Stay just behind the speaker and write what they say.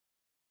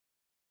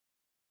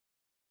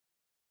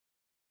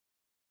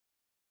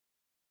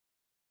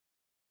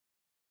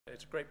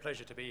It's a great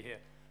pleasure to be here.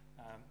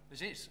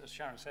 This is, as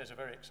Sharon says, a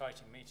very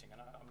exciting meeting, and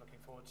I'm looking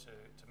forward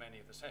to many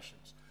of the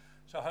sessions.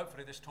 So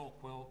hopefully this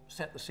talk will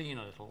set the scene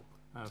a little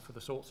for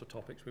the sorts of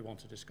topics we want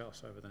to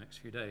discuss over the next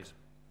few days.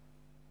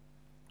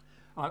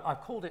 I've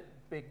called it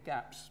Big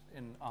Gaps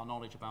in Our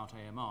Knowledge about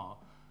AMR,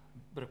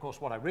 but of course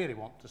what I really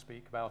want to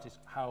speak about is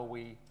how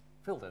we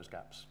fill those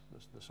gaps,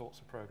 the sorts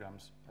of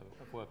programs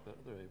of work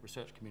that the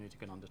research community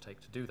can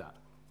undertake to do that.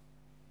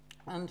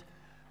 And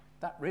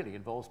that really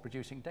involves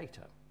producing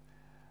data.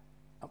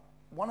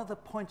 One of the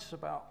points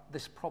about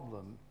this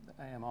problem,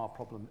 the AMR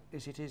problem,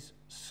 is it is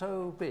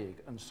so big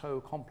and so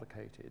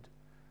complicated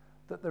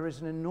that there is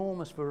an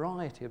enormous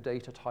variety of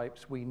data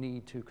types we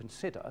need to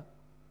consider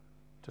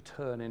to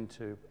turn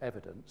into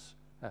evidence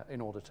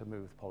in order to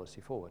move policy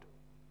forward.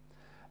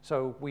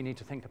 So we need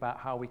to think about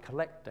how we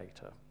collect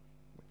data,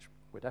 which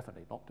we're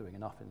definitely not doing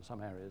enough in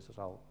some areas, as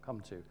I'll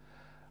come to.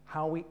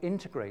 How we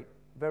integrate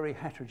very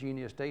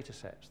heterogeneous data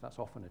sets, that's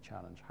often a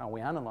challenge. How we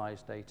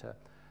analyze data,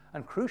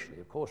 and crucially,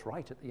 of course,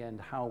 right at the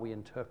end, how we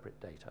interpret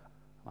data.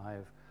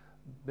 I've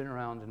been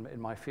around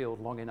in my field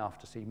long enough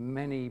to see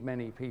many,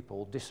 many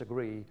people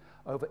disagree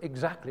over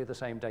exactly the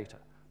same data,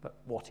 but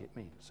what it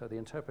means. So the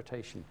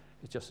interpretation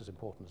is just as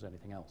important as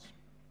anything else.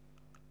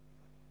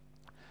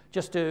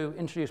 Just to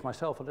introduce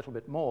myself a little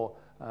bit more,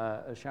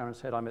 as Sharon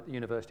said, I'm at the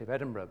University of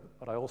Edinburgh,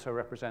 but I also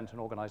represent an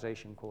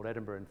organization called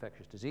Edinburgh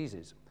Infectious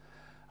Diseases.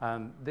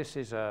 This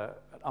is an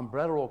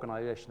umbrella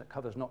organization that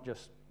covers not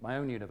just my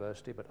own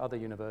university, but other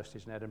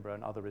universities in Edinburgh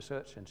and other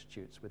research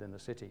institutes within the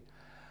city.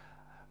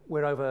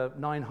 We're over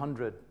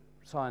 900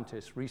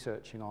 scientists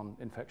researching on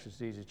infectious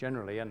diseases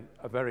generally, and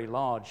a very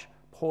large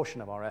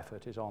portion of our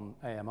effort is on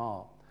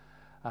AMR.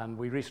 And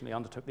we recently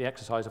undertook the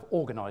exercise of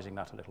organizing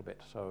that a little bit.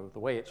 So the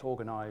way it's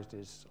organized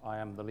is I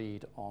am the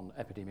lead on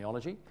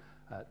epidemiology.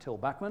 Till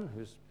Backman,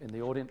 who's in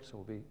the audience,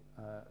 will be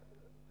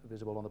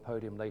visible on the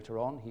podium later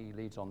on. He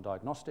leads on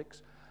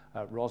diagnostics.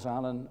 Ros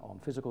Allen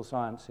on physical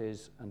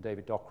sciences, and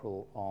David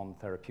Dockrell on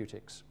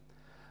therapeutics.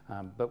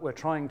 But we're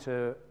trying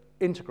to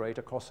integrate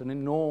across an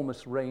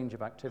enormous range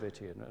of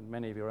activity, and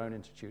many of your own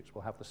institutes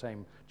will have the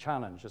same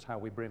challenge as how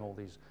we bring all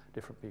these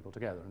different people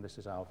together, and this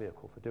is our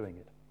vehicle for doing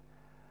it.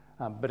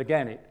 But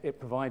again, it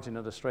provides an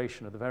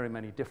illustration of the very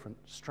many different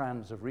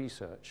strands of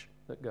research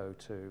that go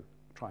to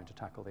trying to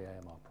tackle the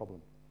AMR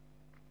problem.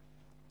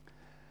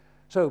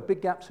 So,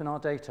 big gaps in our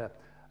data.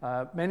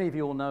 Many of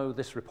you will know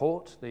this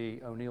report, the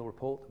O'Neill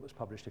report that was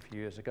published a few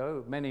years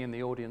ago. Many in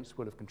the audience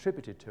will have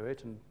contributed to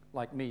it, and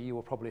like me, you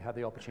will probably have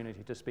the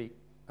opportunity to speak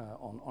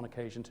on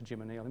occasion to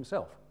Jim O'Neill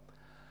himself.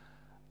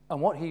 And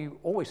what he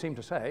always seemed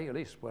to say, at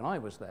least when I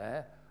was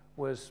there,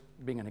 was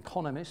being an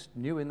economist,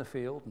 new in the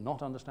field,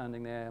 not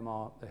understanding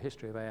the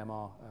history of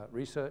AMR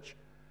research.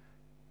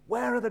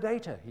 Where are the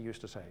data, he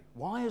used to say.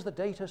 Why is the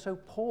data so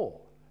poor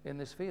in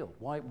this field?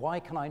 Why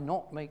can I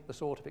not make the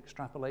sort of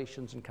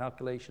extrapolations and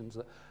calculations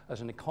that,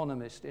 as an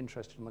economist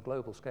interested in the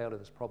global scale of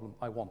this problem,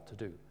 I want to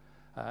do?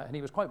 And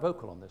he was quite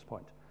vocal on this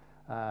point.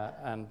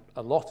 And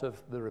a lot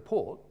of the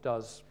report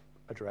does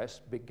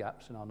address big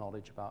gaps in our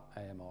knowledge about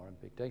AMR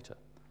and big data.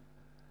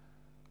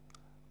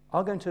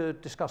 I'm going to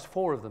discuss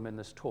 4 of them in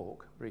this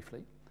talk,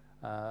 briefly.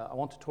 I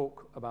want to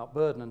talk about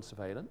burden and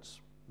surveillance,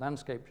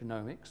 landscape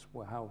genomics,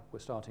 how we're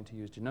starting to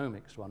use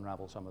genomics to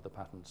unravel some of the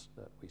patterns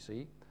that we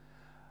see.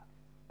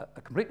 A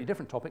completely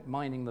different topic,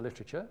 mining the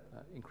literature,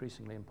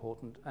 increasingly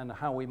important, and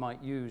how we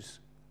might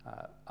use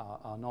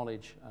our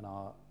knowledge and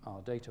our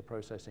data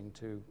processing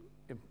to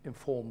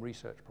inform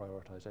research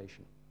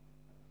prioritization.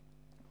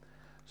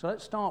 So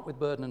let's start with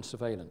burden and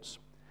surveillance.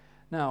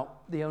 Now,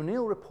 the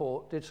O'Neill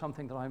report did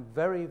something that I'm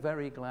very,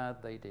 very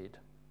glad they did.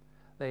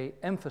 They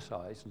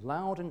emphasized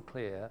loud and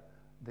clear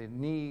the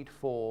need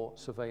for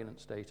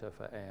surveillance data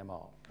for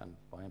AMR, and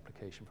by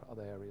implication for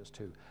other areas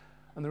too.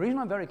 And the reason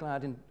I'm very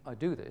glad they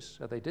did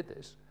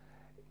this,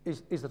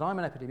 is that I'm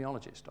an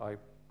epidemiologist. I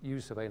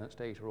use surveillance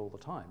data all the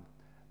time.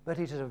 But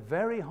it is a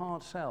very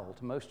hard sell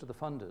to most of the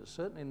funders,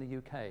 certainly in the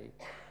UK,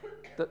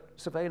 that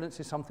surveillance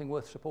is something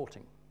worth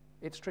supporting.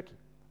 It's tricky.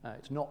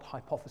 It's not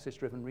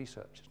hypothesis-driven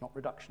research. It's not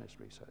reductionist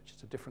research.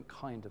 It's a different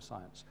kind of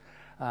science.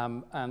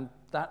 And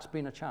that's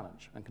been a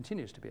challenge and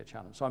continues to be a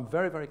challenge. So I'm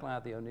very, very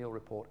glad the O'Neill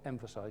report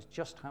emphasized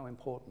just how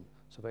important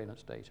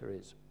surveillance data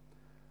is.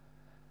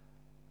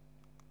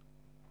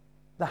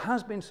 There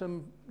has been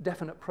some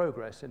definite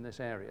progress in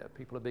this area.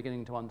 People are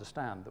beginning to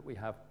understand that we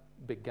have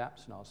big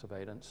gaps in our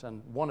surveillance,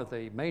 and one of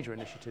the major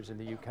initiatives in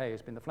the UK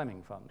has been the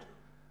Fleming Fund,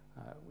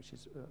 which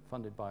is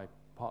funded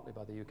partly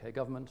by the UK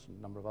government and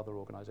a number of other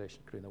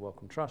organisations, including the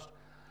Wellcome Trust.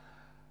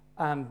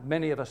 And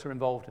many of us are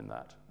involved in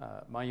that.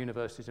 My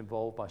university is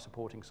involved by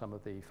supporting some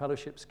of the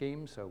fellowship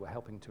schemes, so we're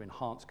helping to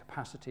enhance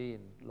capacity in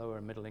lower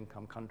and middle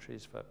income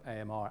countries for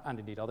AMR and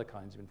indeed other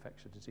kinds of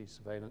infectious disease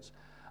surveillance.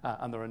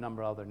 And there are a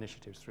number of other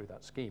initiatives through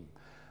that scheme.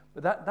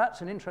 But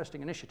that's an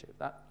interesting initiative.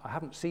 I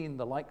haven't seen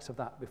the likes of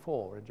that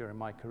before during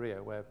my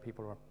career, where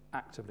people are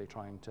actively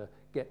trying to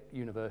get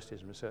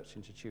universities and research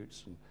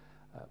institutes and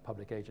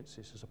public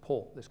agencies to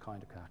support this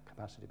kind of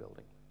capacity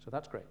building. So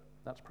that's great.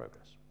 That's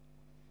progress.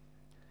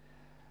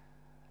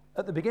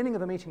 At the beginning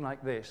of a meeting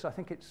like this, I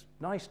think it's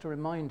nice to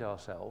remind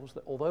ourselves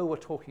that although we're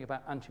talking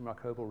about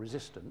antimicrobial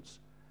resistance,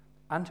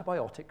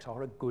 antibiotics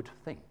are a good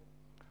thing.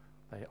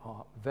 They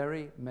are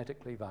very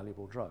medically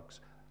valuable drugs.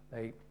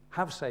 They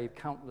have saved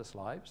countless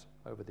lives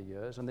over the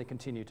years, and they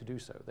continue to do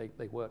so.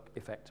 They work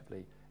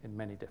effectively in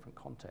many different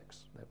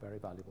contexts. They're very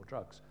valuable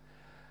drugs.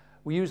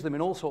 We use them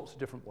in all sorts of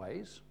different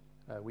ways.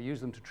 We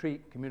use them to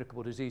treat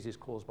communicable diseases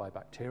caused by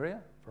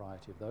bacteria, a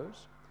variety of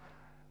those.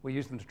 We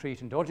use them to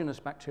treat endogenous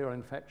bacterial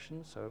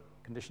infections, so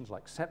conditions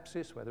like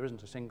sepsis, where there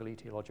isn't a single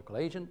etiological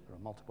agent. There are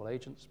multiple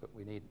agents, but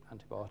we need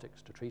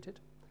antibiotics to treat it.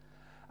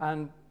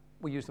 And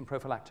we use them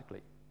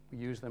prophylactically. We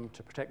use them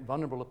to protect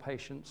vulnerable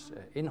patients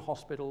in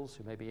hospitals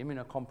who may be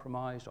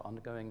immunocompromised or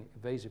undergoing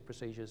invasive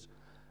procedures,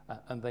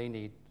 and they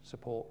need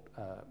support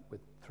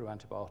through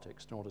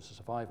antibiotics in order to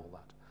survive all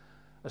that.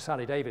 As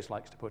Sally Davis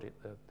likes to put it,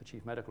 the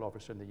Chief Medical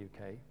Officer in the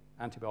UK,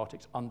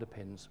 antibiotics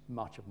underpins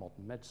much of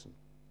modern medicine.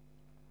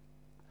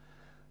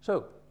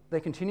 So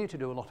they continue to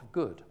do a lot of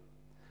good.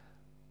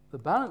 The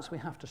balance we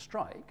have to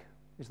strike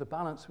is the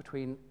balance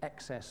between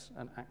excess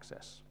and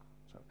access.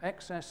 So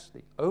excess,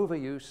 the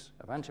overuse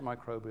of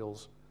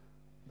antimicrobials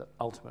that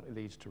ultimately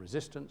leads to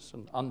resistance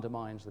and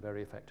undermines the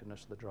very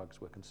effectiveness of the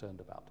drugs we're concerned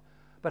about.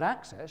 But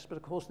access, but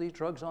of course these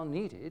drugs are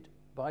needed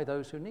by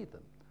those who need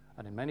them.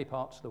 And in many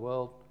parts of the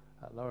world,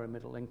 lower and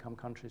middle income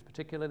countries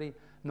particularly,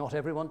 not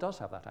everyone does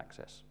have that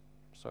access.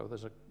 So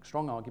there's a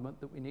strong argument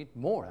that we need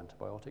more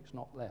antibiotics,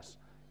 not less,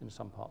 in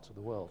some parts of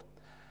the world.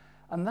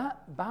 And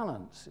that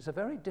balance is a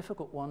very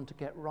difficult one to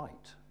get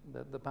right,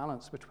 the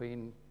balance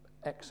between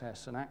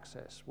excess and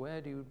access. Where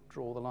do you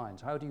draw the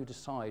lines? How do you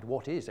decide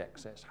what is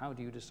excess? How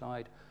do you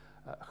decide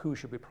who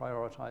should be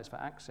prioritized for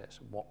access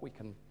and what we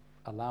can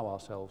allow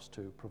ourselves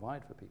to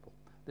provide for people?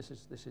 This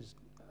is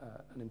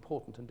an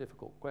important and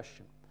difficult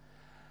question.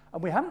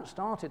 And we haven't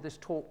started this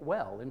talk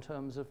well in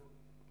terms of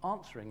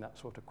answering that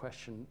sort of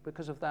question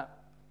because of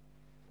that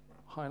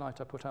highlight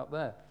I put out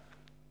there.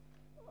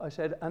 I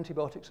said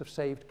antibiotics have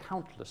saved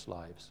countless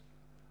lives.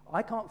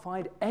 I can't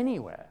find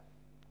anywhere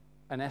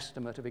an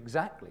estimate of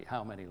exactly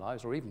how many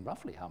lives, or even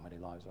roughly how many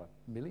lives are.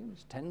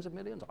 Millions, tens of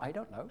millions, I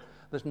don't know.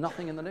 There's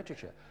nothing in the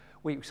literature.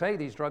 We say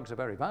these drugs are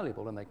very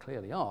valuable, and they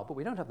clearly are, but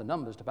we don't have the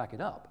numbers to back it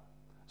up.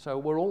 So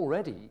we're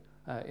already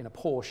in a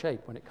poor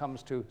shape when it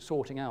comes to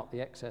sorting out the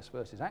excess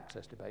versus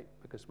access debate,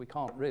 because we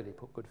can't really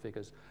put good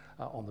figures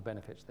on the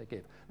benefits they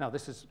give. Now,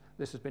 this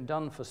has been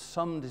done for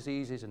some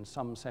diseases in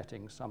some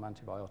settings, some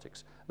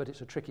antibiotics, but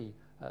it's a tricky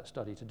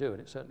study to do,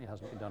 and it certainly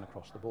hasn't been done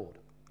across the board.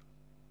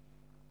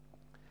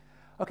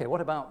 Okay,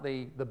 what about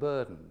the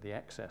burden, the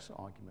excess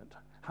argument?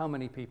 How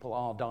many people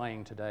are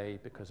dying today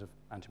because of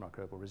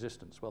antimicrobial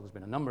resistance? Well, there's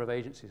been a number of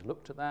agencies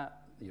looked at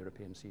that. The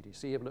European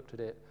CDC have looked at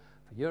it.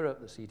 For Europe,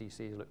 the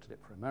CDC has looked at it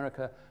for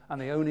America,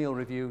 and the O'Neill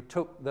review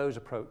took those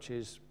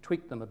approaches,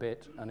 tweaked them a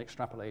bit, and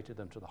extrapolated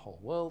them to the whole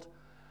world.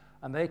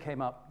 And they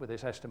came up with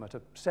this estimate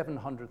of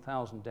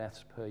 700,000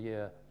 deaths per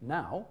year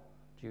now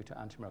due to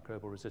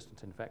antimicrobial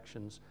resistant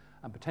infections,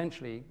 and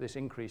potentially this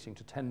increasing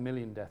to 10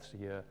 million deaths a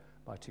year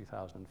by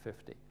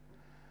 2050.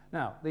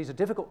 Now, these are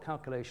difficult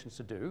calculations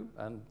to do,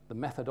 and the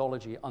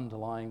methodology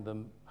underlying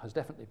them has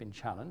definitely been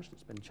challenged.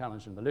 It's been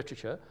challenged in the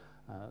literature.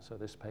 So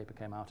this paper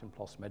came out in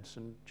PLOS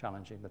Medicine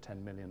challenging the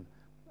 10 million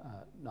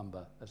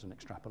number as an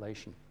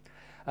extrapolation.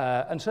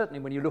 And certainly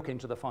when you look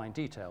into the fine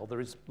detail, there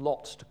is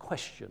lots to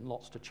question,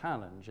 lots to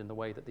challenge in the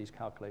way that these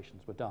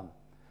calculations were done.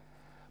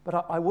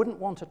 But I wouldn't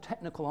want a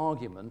technical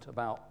argument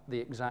about the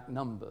exact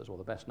numbers or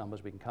the best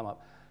numbers we can come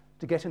up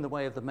to get in the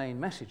way of the main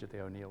message of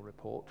the O'Neill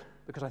report,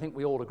 because I think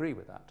we all agree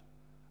with that.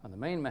 And the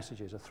main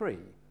messages are three.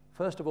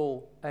 First of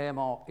all,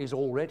 AMR is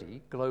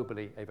already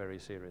globally a very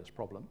serious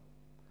problem.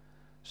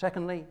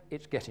 Secondly,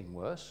 it's getting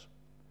worse.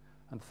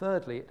 And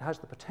thirdly, it has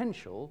the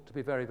potential to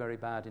be very, very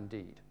bad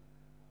indeed.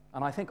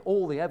 And I think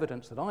all the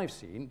evidence that I've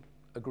seen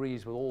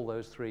agrees with all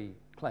those three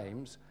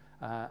claims,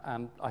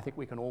 and I think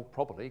we can all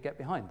probably get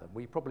behind them.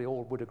 We probably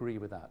all would agree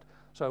with that.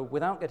 So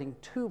without getting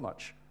too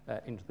much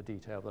into the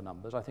detail of the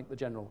numbers, I think the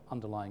general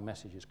underlying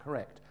message is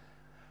correct.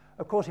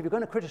 Of course, if you're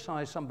going to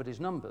criticize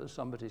somebody's numbers,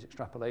 somebody's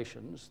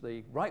extrapolations,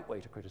 the right way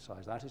to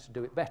criticize that is to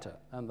do it better.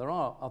 And there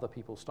are other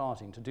people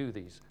starting to do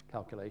these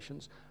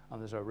calculations. And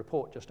there's a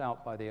report just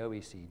out by the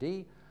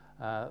OECD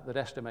that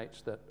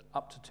estimates that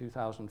up to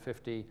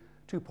 2050,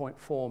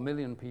 2.4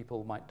 million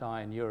people might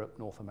die in Europe,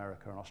 North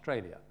America, and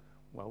Australia.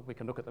 Well, we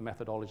can look at the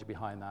methodology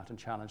behind that and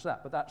challenge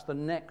that. But that's the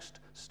next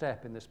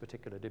step in this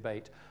particular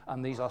debate.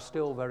 And these are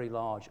still very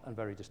large and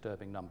very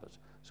disturbing numbers.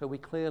 So we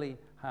clearly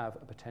have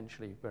a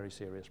potentially very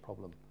serious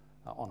problem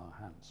on our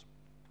hands.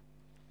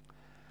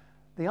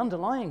 The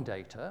underlying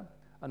data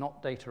are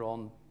not data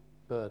on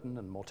burden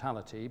and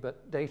mortality,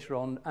 but data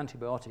on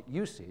antibiotic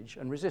usage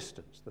and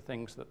resistance, the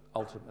things that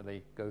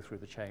ultimately go through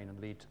the chain and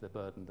lead to the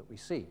burden that we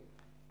see.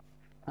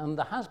 And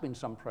there has been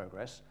some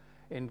progress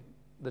in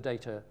the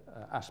data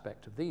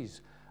aspect of these,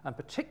 and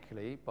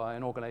particularly by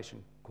an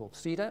organization called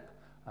CDEP,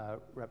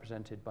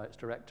 represented by its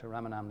director,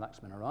 Ramanam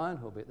Laxminarayan,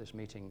 who will be at this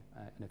meeting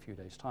in a few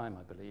days' time,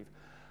 I believe.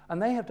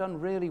 And they have done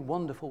really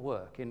wonderful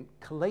work in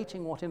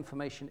collating what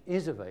information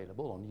is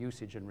available on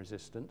usage and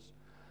resistance,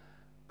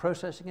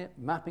 processing it,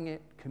 mapping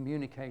it,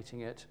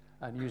 communicating it,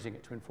 and using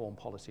it to inform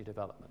policy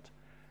development.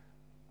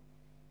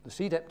 The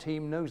CDEP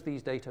team knows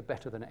these data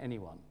better than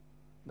anyone.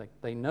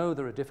 They know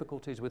there are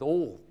difficulties with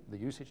all the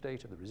usage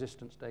data, the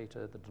resistance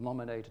data, the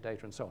denominator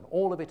data, and so on.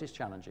 All of it is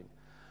challenging.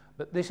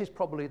 But this is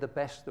probably the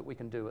best that we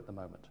can do at the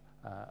moment.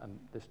 And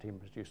this team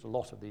produced a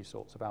lot of these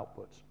sorts of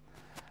outputs.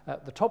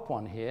 The top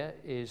one here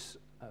is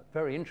a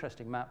very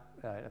interesting map,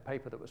 a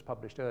paper that was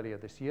published earlier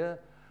this year,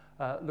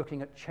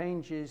 looking at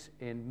changes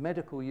in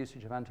medical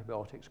usage of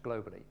antibiotics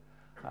globally.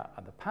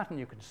 And the pattern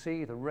you can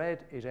see, the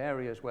red is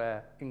areas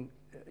where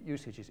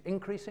usage is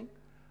increasing,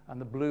 and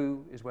the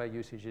blue is where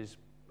usage is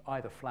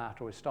either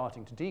flat or is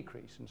starting to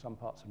decrease in some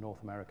parts of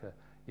North America,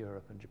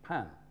 Europe, and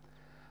Japan.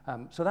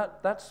 So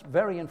that's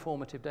very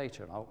informative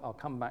data, and I'll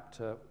come back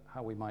to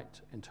how we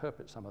might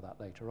interpret some of that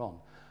later on.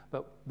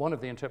 But one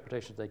of the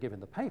interpretations they give in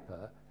the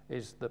paper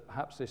is that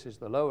perhaps this is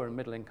the lower and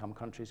middle income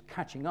countries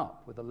catching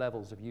up with the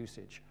levels of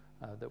usage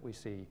that we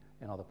see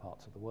in other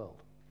parts of the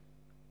world.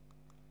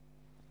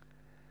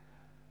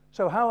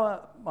 So how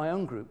are my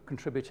own group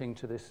contributing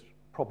to this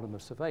problem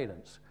of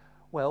surveillance?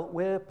 Well,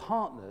 we're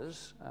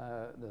partners,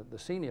 the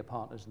senior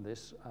partners in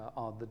this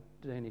are the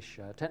Danish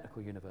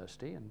Technical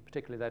University, and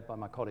particularly led by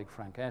my colleague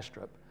Frank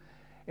Airstrup,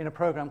 in a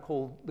program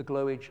called the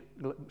Global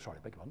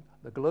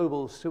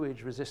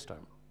Sewage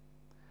Resistome.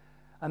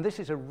 And this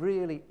is a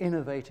really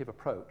innovative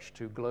approach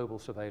to global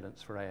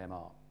surveillance for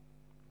AMR.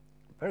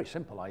 Very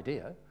simple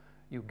idea.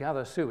 You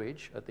gather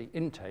sewage at the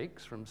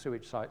intakes from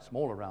sewage sites from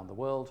all around the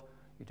world,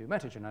 you do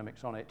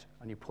metagenomics on it,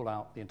 and you pull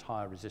out the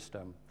entire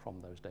resistome from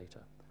those data.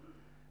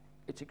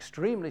 It's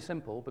extremely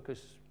simple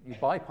because you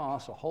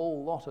bypass a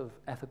whole lot of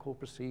ethical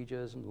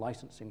procedures and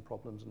licensing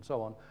problems and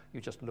so on. You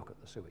just look at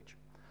the sewage.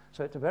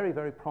 So it's a very,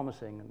 very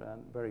promising and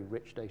very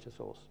rich data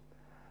source.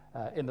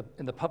 In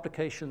the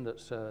publication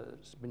that's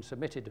been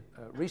submitted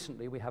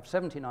recently, we have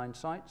 79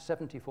 sites,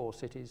 74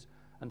 cities,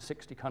 and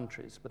 60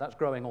 countries, but that's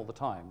growing all the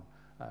time.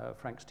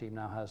 Frank's team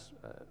now has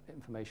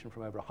information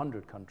from over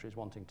 100 countries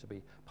wanting to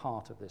be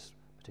part of this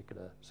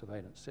particular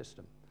surveillance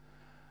system.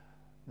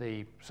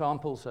 The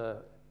samples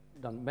are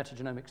done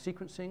metagenomic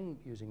sequencing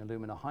using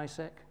Illumina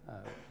HiSeq,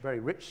 very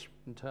rich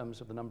in terms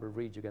of the number of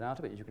reads you get out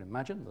of it. As you can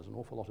imagine, there's an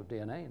awful lot of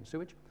DNA in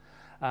sewage,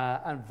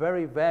 and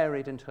very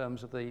varied in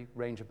terms of the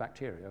range of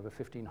bacteria, over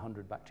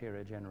 1,500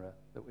 bacteria genera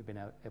that we've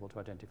been able to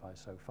identify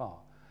so far.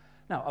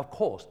 Now, of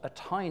course, a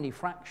tiny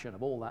fraction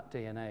of all that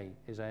DNA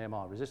is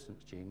AMR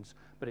resistance genes,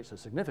 but it's a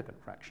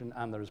significant fraction,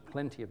 and there is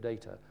plenty of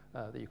data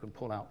that you can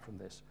pull out from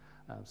this.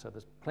 So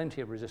there's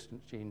plenty of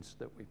resistance genes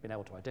that we've been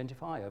able to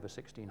identify, over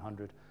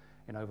 1,600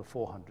 in over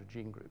 400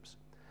 gene groups.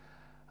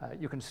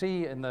 You can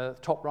see in the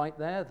top right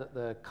there that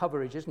the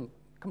coverage isn't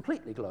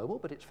completely global,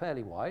 but it's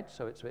fairly wide,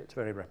 so it's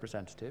very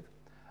representative.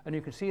 And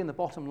you can see in the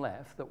bottom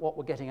left that what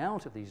we're getting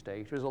out of these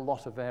data is a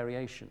lot of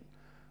variation.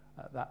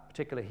 That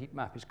particular heat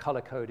map is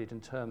color-coded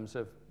in terms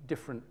of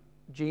different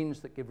genes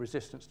that give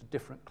resistance to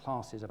different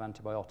classes of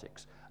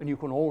antibiotics. And you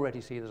can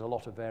already see there's a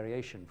lot of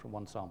variation from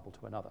one sample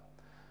to another.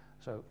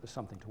 So there's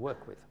something to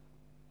work with.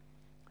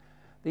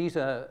 These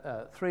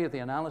are three of the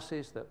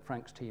analyses that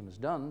Frank's team has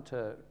done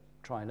to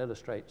try and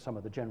illustrate some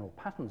of the general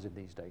patterns in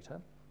these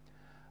data.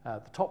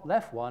 The top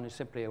left one is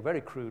simply a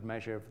very crude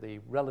measure of the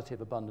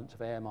relative abundance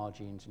of AMR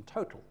genes in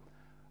total.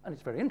 And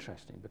it's very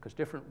interesting because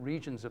different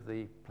regions of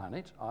the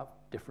planet have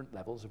different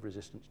levels of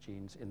resistance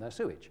genes in their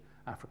sewage.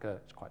 Africa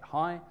is quite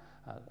high,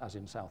 as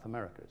in South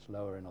America. It's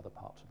lower in other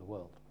parts of the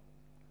world.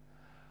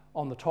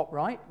 On the top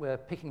right, we're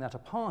picking that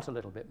apart a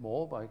little bit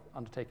more by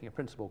undertaking a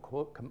principal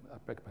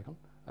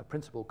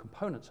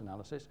components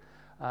analysis,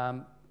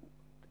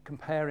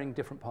 comparing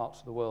different parts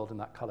of the world in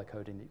that color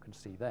coding that you can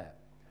see there.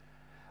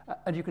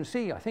 And you can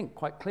see, I think,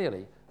 quite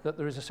clearly that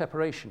there is a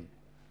separation,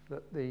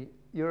 that the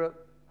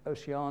Europe,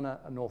 Oceania,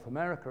 and North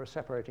America are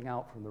separating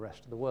out from the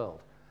rest of the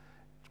world.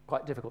 It's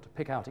quite difficult to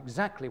pick out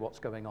exactly what's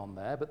going on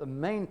there, but the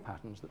main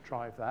patterns that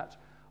drive that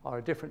are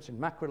a difference in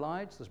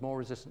macrolides. There's more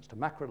resistance to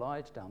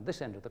macrolides down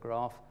this end of the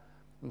graph,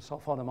 and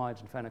sulfonamides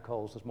and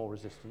phenocols, there's more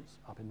resistance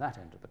up in that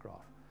end of the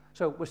graph.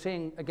 So we're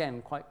seeing,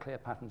 again, quite clear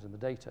patterns in the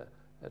data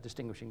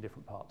distinguishing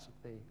different parts of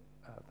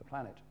the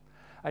planet.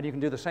 And you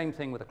can do the same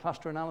thing with a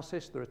cluster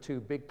analysis. There are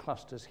two big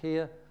clusters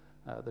here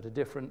that are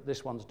different.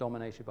 This one's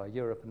dominated by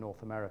Europe and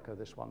North America,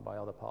 this one by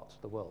other parts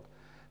of the world.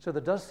 So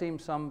there does seem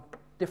some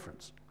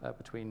difference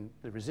between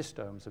the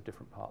resistomes of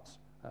different parts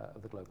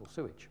of the global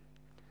sewage.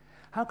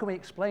 How can we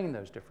explain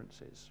those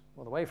differences?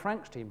 Well, the way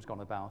Frank's team's gone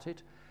about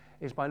it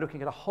is by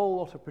looking at a whole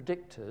lot of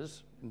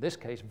predictors, in this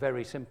case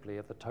very simply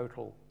of the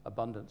total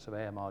abundance of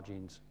AMR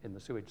genes in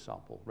the sewage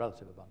sample,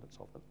 relative abundance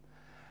of them.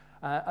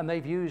 And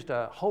they've used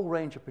a whole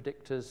range of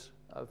predictors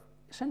of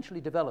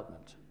essentially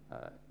development,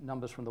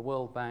 numbers from the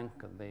World Bank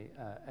and the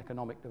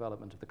economic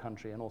development of the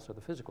country and also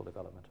the physical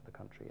development of the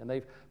country. And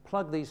they've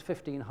plugged these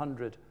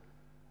 1,500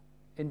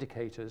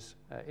 indicators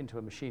into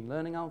a machine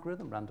learning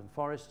algorithm, random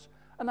forests,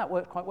 And that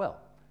worked quite well.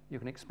 You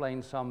can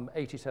explain some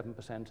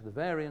 87% of the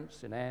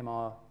variance in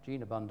AMR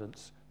gene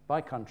abundance by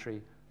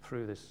country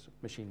through this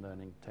machine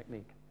learning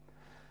technique.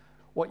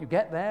 What you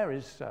get there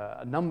is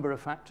a number of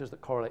factors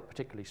that correlate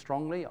particularly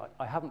strongly.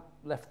 I haven't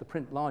left the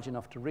print large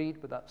enough to read,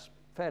 but that's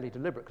fairly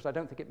deliberate because I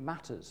don't think it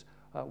matters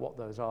what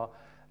those are.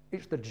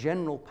 It's the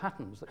general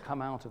patterns that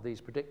come out of these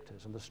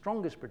predictors, and the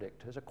strongest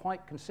predictors are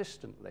quite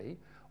consistently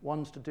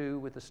ones to do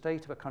with the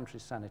state of a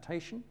country's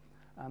sanitation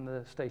and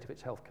the state of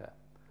its healthcare.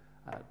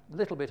 A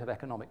little bit of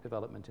economic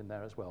development in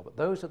there as well, but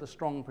those are the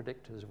strong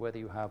predictors of whether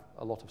you have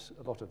a lot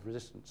of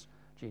resistance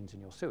genes in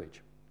your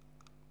sewage.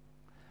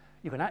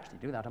 You can actually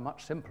do that a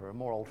much simpler and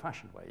more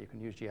old-fashioned way. You can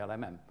use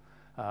GLMM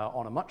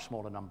on a much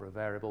smaller number of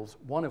variables,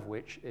 one of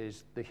which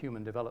is the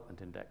Human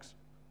Development Index.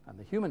 And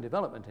the Human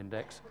Development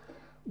Index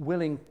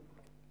will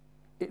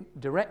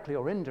directly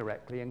or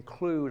indirectly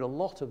include a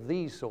lot of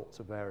these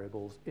sorts of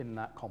variables in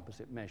that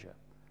composite measure.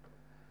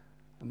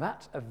 And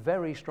that's a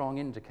very strong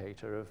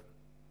indicator of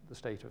the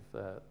state of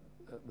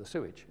the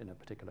sewage in a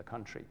particular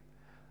country.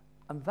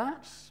 And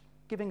that's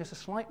giving us a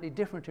slightly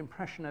different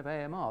impression of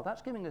AMR.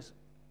 That's giving us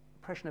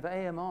impression of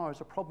AMR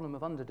as a problem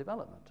of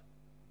underdevelopment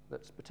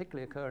that's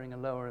particularly occurring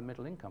in lower and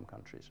middle income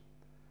countries.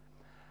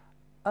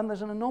 And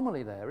there's an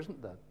anomaly there,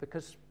 isn't there?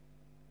 Because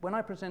when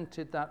I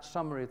presented that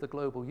summary of the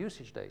global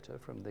usage data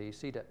from the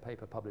CDEP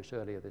paper published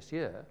earlier this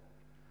year,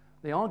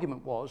 the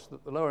argument was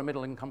that the lower and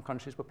middle income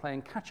countries were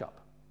playing catch up.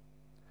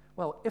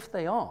 Well, if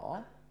they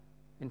are,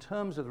 in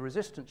terms of the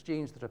resistance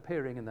genes that are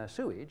appearing in their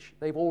sewage,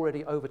 they've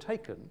already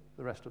overtaken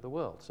the rest of the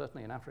world,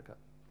 certainly in Africa.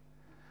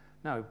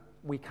 Now,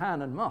 we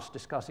can and must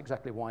discuss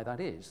exactly why that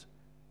is.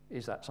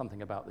 Is that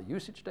something about the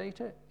usage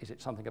data? Is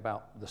it something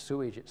about the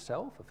sewage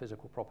itself, a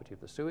physical property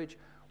of the sewage?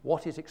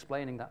 What is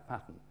explaining that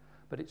pattern?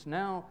 But it's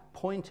now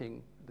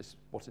pointing,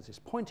 what it is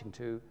pointing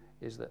to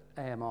is that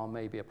AMR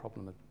may be a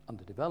problem of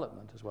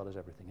underdevelopment as well as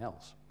everything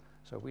else.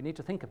 So we need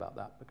to think about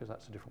that because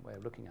that's a different way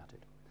of looking at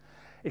it.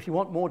 If you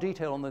want more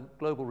detail on the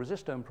global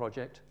resistome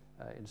project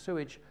in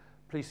sewage,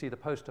 please see the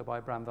poster by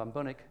Bram van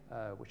Bunnik,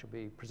 which will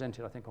be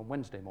presented, I think, on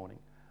Wednesday morning.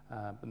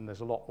 And there's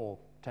a lot more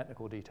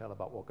technical detail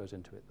about what goes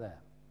into it there.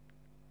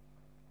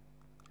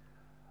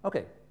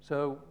 Okay,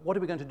 so what are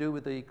we going to do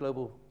with the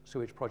global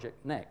sewage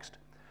project next?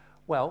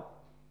 Well,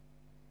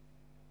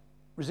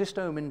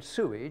 resistome in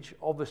sewage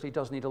obviously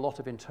does need a lot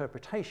of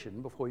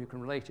interpretation before you can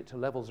relate it to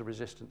levels of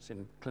resistance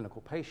in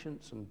clinical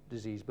patients and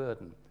disease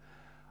burden.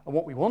 And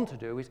what we want to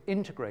do is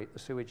integrate the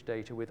sewage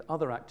data with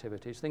other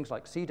activities, things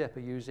like CDEP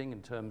are using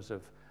in terms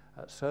of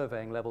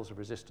surveying levels of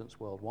resistance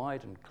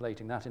worldwide and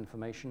collating that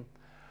information,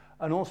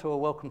 and also a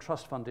Wellcome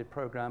Trust-funded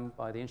program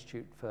by the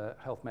Institute for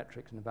Health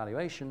Metrics and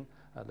Evaluation,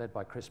 led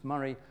by Chris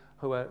Murray,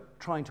 who are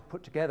trying to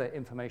put together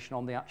information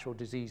on the actual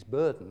disease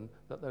burden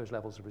that those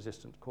levels of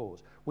resistance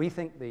cause. We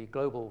think the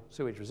Global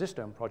Sewage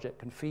Resistome Project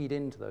can feed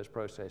into those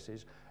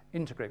processes,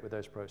 integrate with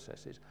those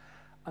processes.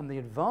 And the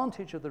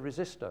advantage of the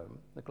resistome,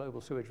 the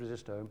Global Sewage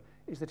Resistome,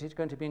 is that it's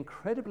going to be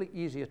incredibly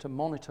easier to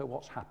monitor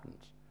what's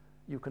happened.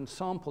 You can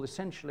sample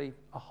essentially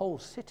a whole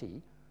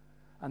city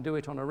and do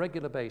it on a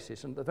regular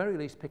basis, and at the very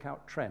least pick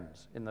out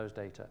trends in those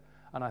data.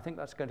 And I think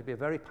that's going to be a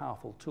very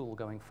powerful tool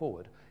going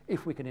forward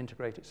if we can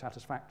integrate it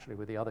satisfactorily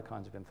with the other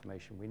kinds of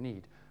information we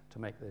need to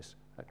make this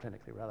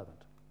clinically relevant.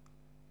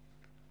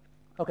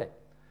 Okay,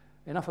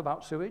 enough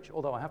about sewage,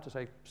 although I have to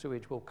say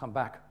sewage will come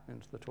back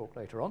into the talk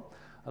later on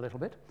a little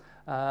bit.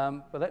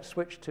 But let's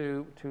switch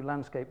to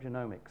landscape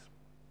genomics.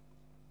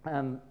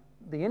 And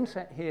the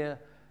inset here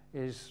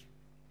is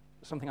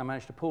something I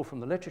managed to pull from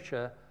the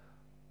literature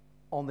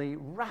on the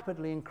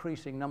rapidly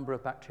increasing number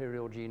of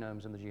bacterial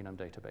genomes in the genome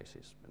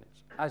databases. And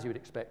it's, as you would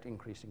expect,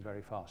 increasing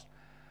very fast.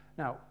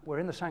 Now, we're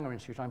in the Sanger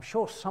Institute. I'm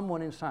sure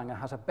someone in Sanger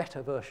has a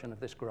better version of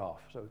this graph,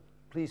 so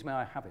please may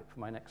I have it for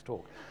my next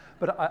talk.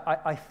 But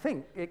I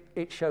think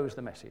it shows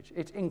the message.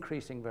 It's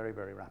increasing very,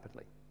 very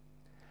rapidly.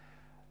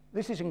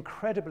 This is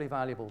incredibly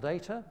valuable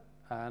data,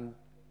 and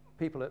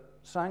people at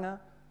Sanger,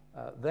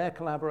 their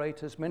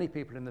collaborators, many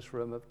people in this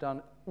room have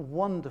done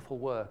wonderful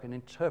work in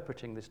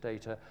interpreting this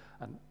data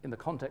and in the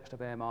context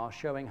of AMR,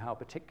 showing how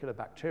particular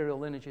bacterial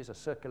lineages are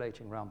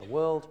circulating around the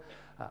world,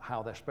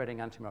 how they're spreading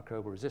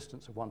antimicrobial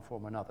resistance of one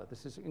form or another.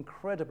 This is an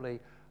incredibly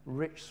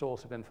rich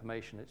source of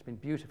information. It's been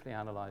beautifully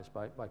analyzed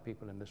by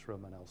people in this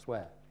room and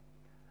elsewhere.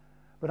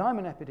 But I'm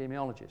an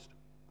epidemiologist.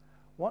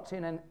 What's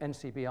in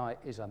NCBI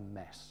is a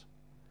mess.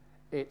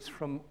 It's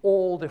from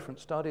all different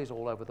studies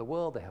all over the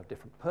world. They have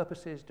different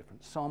purposes,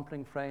 different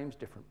sampling frames,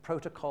 different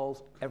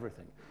protocols,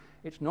 everything.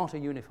 It's not a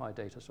unified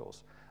data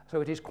source. So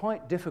it is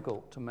quite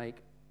difficult to make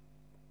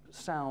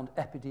sound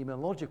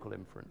epidemiological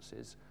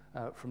inferences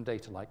from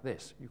data like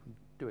this. You can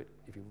do it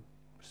if you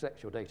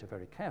select your data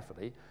very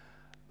carefully.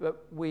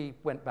 But we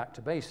went back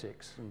to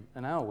basics. And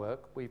in our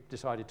work, we've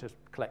decided to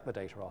collect the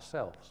data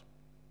ourselves.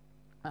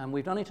 And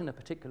we've done it in a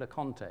particular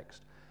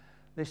context.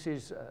 This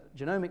is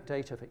genomic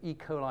data for E.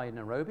 coli in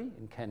Nairobi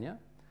in Kenya.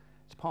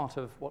 It's part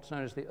of what's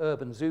known as the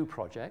Urban Zoo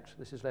project.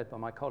 This is led by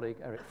my colleague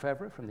Eric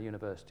Fevre from the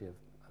University of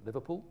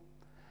Liverpool.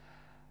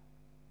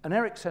 And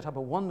Eric set up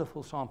a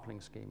wonderful sampling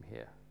scheme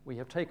here. we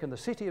have taken the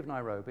city of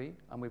Nairobi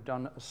and we've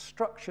done a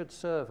structured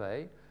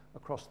survey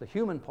across the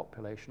human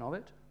population of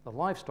it, the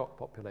livestock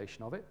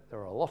population of it. There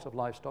are a lot of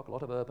livestock, a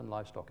lot of urban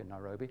livestock in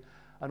Nairobi,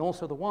 and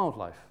also the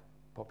wildlife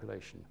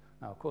population.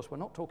 Now, of course, we're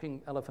not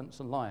talking elephants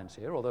and lions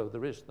here, although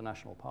there is the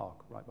national park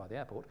right by the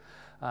airport,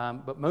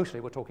 but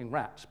mostly we're talking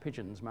rats,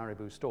 pigeons,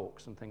 marabou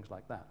storks, and things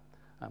like that.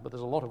 But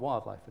there's a lot of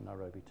wildlife in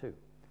Nairobi too.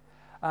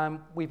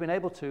 We've been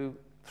able to,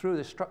 through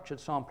this structured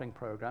sampling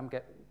program,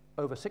 get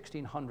over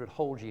 1,600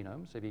 whole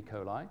genomes of E.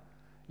 coli.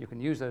 You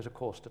can use those, of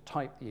course, to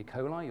type the E.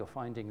 coli you're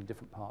finding in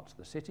different parts of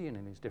the city and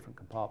in these different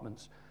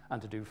compartments,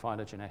 and to do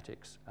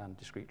phylogenetics and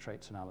discrete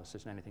traits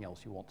analysis and anything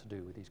else you want to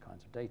do with these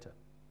kinds of data.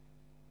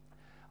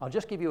 I'll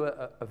just give you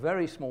a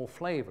very small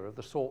flavor of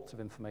the sorts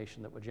of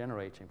information that we're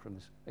generating from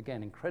this,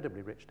 again,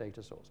 incredibly rich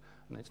data source.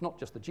 And it's not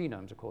just the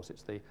genomes, of course,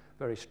 it's the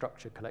very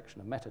structured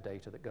collection of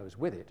metadata that goes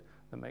with it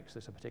that makes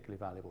this a particularly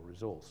valuable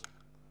resource.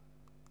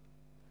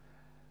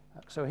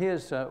 So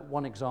here's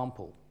one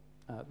example.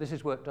 This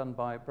is work done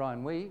by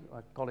Brian Wee,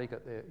 a colleague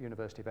at the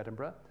University of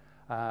Edinburgh.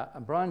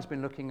 And Brian's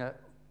been looking at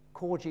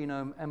core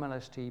genome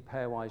MLST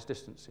pairwise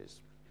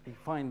distances. You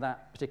find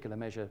that particular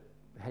measure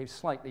behaves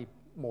slightly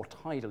more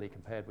tidily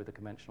compared with the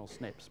conventional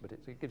SNPs, but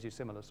it gives you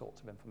similar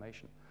sorts of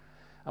information.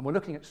 And we're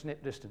looking at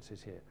SNP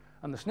distances here.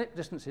 And the SNP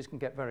distances can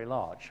get very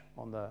large.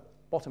 On the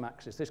bottom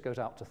axis, this goes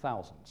out to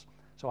thousands.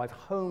 So I've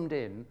honed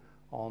in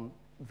on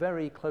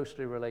very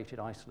closely related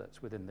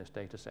isolates within this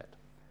data set.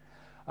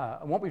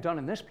 And what we've done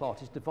in this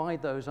plot is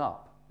divide those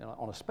up, you know,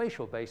 on a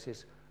spatial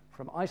basis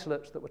from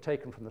isolates that were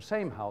taken from the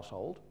same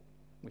household,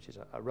 which is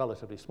a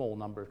relatively small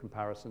number of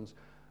comparisons,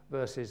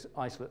 versus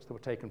isolates that were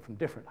taken from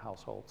different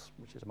households,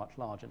 which is a much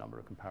larger number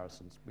of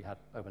comparisons. We had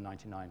over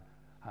 99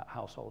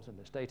 households in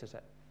this data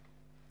set.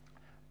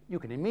 You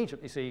can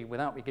immediately see,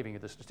 without me giving you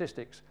the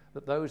statistics,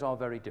 that those are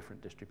very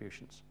different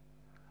distributions.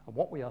 And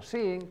what we are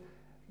seeing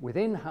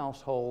within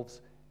households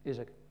is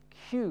a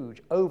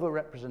huge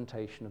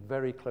overrepresentation of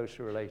very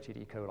closely related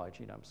E. coli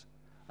genomes.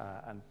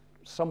 And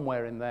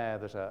somewhere in there,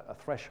 there's a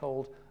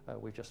threshold.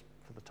 We've just,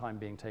 for the time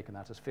being, taken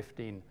that as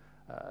 15,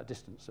 a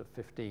distance of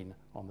 15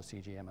 on the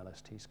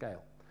CG-MLST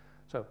scale.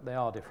 So they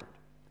are different.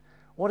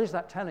 What is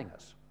that telling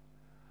us?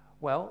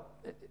 Well,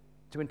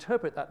 to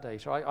interpret that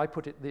data, I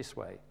put it this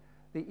way.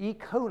 The E.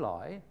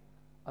 coli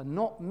are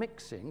not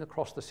mixing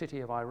across the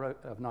city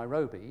of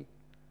Nairobi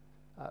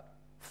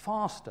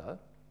faster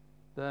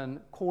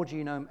than core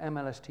genome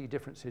MLST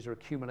differences are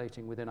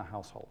accumulating within a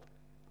household.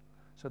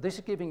 So this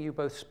is giving you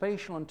both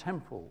spatial and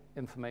temporal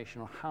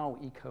information on how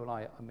E.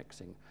 coli are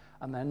mixing.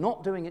 And they're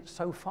not doing it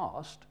so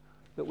fast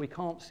that we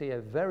can't see a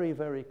very,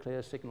 very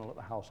clear signal at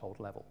the household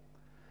level.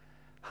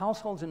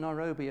 Households in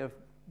Nairobi are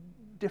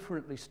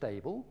differently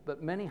stable,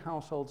 but many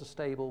households are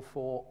stable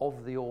for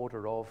of the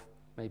order of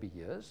maybe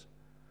years.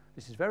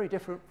 This is very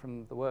different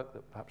from the work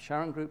that perhaps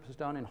Sharon Group has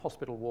done in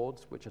hospital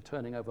wards, which are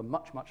turning over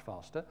much, much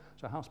faster.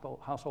 So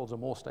households are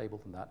more stable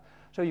than that.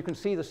 So you can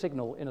see the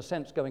signal, in a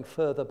sense, going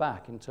further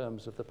back in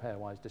terms of the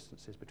pairwise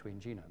distances between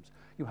genomes.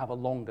 You have a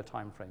longer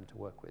time frame to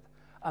work with.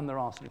 And there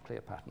are some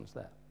clear patterns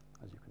there,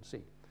 as you can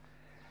see.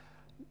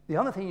 The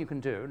other thing you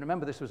can do, and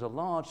remember this was a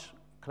large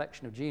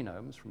collection of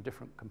genomes from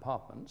different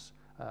compartments,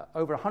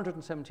 over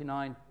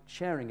 179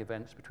 sharing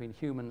events between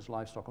humans,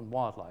 livestock, and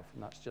wildlife,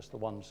 and that's just the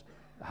ones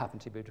that happen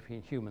to be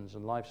between humans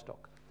and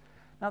livestock.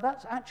 Now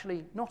that's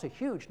actually not a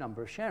huge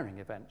number of sharing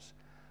events,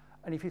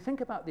 and if you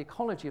think about the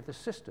ecology of the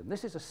system,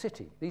 this is a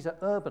city, these are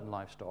urban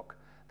livestock,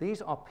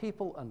 these are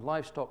people and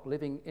livestock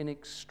living in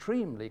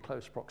extremely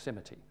close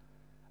proximity.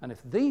 And if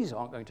these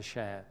aren't going to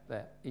share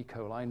their E.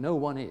 coli, no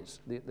one is.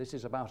 This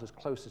is about as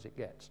close as it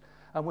gets.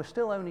 And we're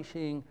still only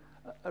seeing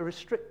a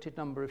restricted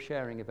number of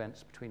sharing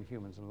events between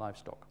humans and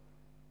livestock.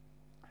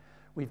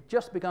 We've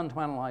just begun to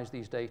analyze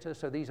these data,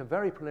 so these are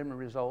very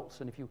preliminary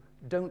results, and if you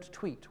don't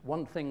tweet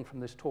one thing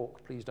from this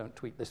talk, please don't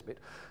tweet this bit,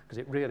 because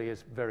it really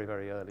is very,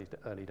 very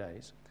early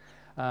days.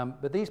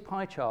 But these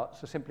pie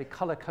charts are simply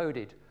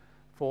color-coded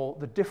for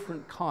the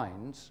different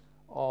kinds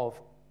of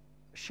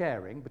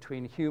sharing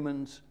between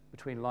humans,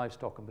 between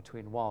livestock, and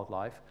between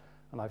wildlife.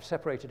 And I've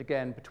separated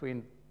again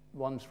between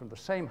ones from the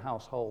same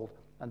household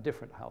and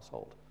different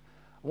household.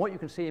 And what you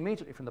can see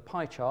immediately from the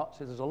pie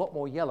charts is there's a lot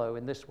more yellow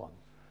in this one.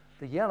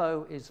 The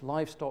yellow is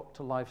livestock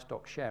to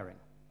livestock sharing.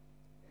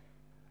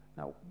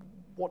 Now,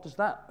 what does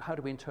that, how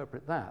do we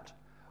interpret that?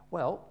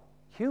 Well,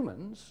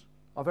 humans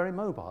are very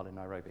mobile in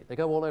Nairobi. They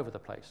go all over the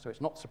place, so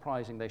it's not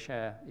surprising they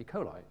share E.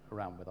 coli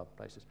around with other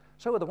places.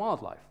 So are the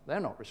wildlife. They're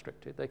not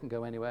restricted. They can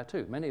go anywhere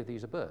too. Many of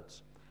these are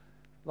birds.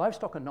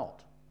 Livestock are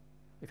not.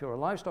 If you're a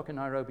livestock in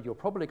Nairobi, you're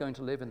probably going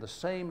to live in the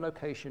same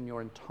location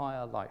your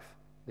entire life.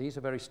 These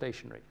are very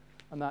stationary.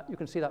 And that, you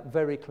can see that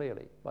very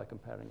clearly by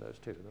comparing those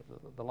two.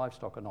 The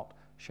livestock are not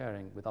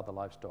sharing with other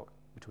livestock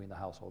between the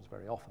households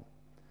very often.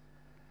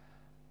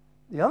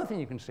 The other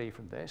thing you can see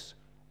from this,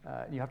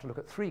 you have to look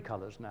at three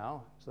colors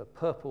now, so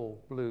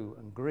purple, blue,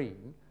 and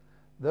green.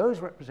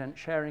 Those represent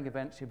sharing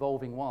events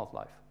involving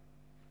wildlife.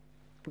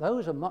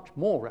 Those are much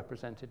more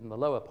represented in the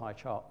lower pie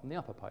chart than the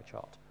upper pie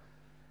chart.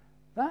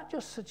 That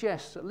just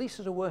suggests, at least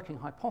as a working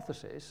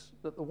hypothesis,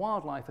 that the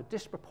wildlife are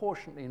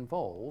disproportionately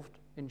involved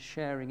in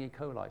sharing E.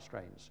 coli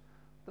strains,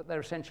 that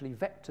they're essentially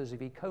vectors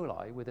of E.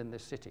 coli within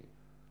this city.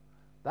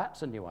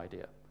 That's a new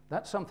idea.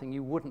 That's something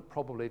you wouldn't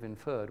probably have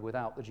inferred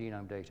without the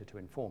genome data to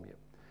inform you.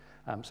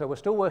 So we're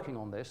still working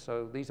on this,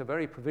 so these are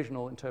very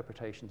provisional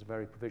interpretations,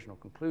 very provisional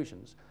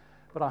conclusions,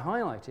 but I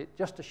highlight it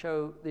just to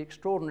show the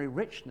extraordinary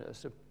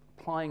richness of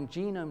applying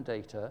genome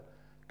data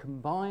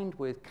combined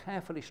with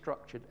carefully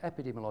structured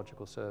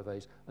epidemiological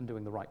surveys and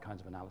doing the right kinds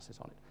of analysis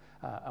on it.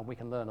 And we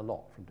can learn a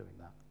lot from doing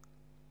that.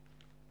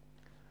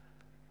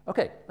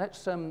 Okay,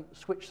 let's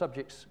switch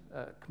subjects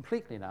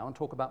completely now and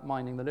talk about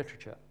mining the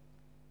literature.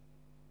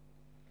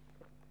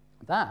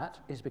 That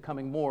is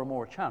becoming more and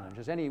more a challenge,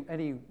 as any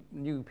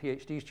new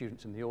PhD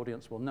students in the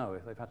audience will know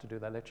if they've had to do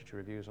their literature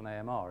reviews on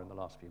AMR in the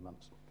last few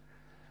months.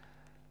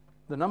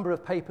 The number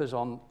of papers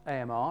on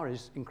AMR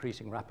is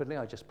increasing rapidly.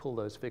 I just pulled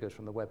those figures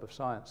from the Web of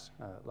Science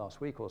last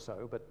week or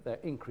so, but they're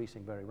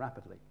increasing very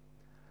rapidly.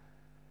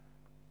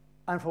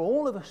 And for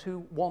all of us who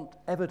want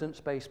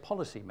evidence-based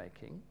policy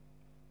making,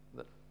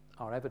 that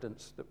our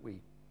evidence that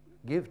we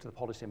give to the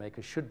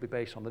policymakers should be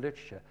based on the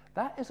literature,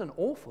 that is an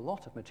awful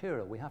lot of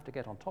material we have to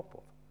get on top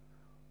of.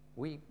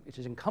 It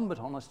is incumbent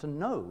on us to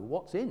know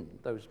what's in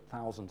those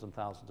thousands and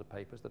thousands of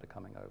papers that are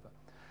coming over.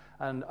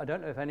 And I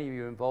don't know if any of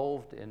you are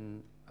involved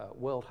in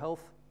World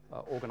Health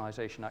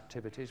Organization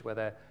activities where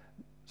they're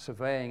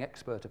surveying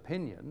expert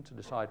opinion to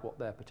decide what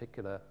their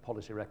particular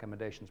policy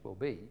recommendations will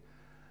be.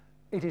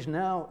 It is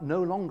now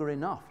no longer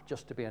enough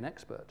just to be an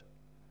expert.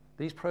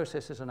 These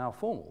processes are now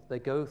formal. They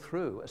go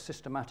through a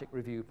systematic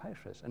review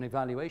process, an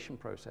evaluation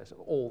process of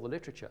all the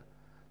literature.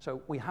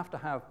 So we have to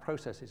have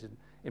processes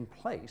in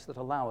place that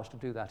allow us to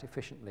do that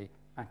efficiently,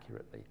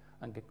 accurately,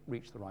 and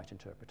reach the right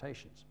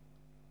interpretations.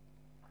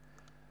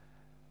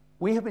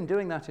 We have been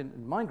doing that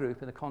in my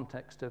group in the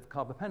context of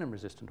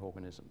carbapenem-resistant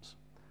organisms.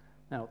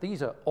 Now,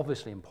 these are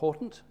obviously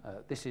important.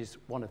 This is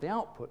one of the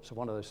outputs of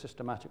one of those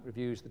systematic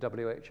reviews the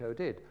WHO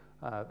did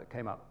that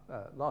came out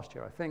last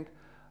year, I think.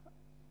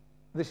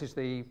 This is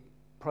the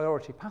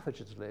priority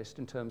pathogens list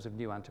in terms of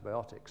new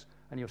antibiotics.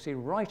 And you'll see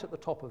right at the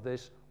top of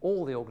this,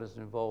 all the organisms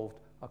involved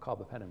are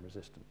carbapenem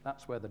resistant.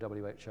 That's where the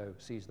WHO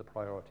sees the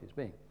priority as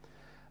being.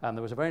 And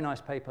there was a very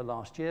nice paper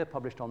last year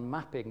published on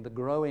mapping the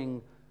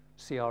growing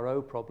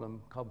CRO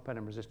problem,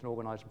 carbapenem resistant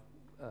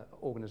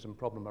organism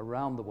problem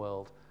around the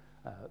world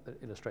that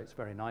illustrates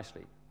very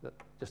nicely that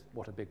just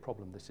what a big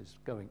problem this is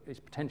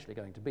potentially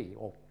going to be,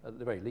 or at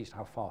the very least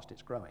how fast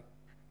it's growing.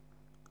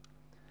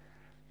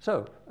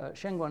 So,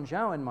 Shengguan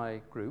Zhao in my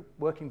group,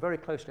 working very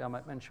closely, I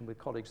might mention, with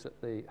colleagues at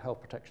the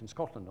Health Protection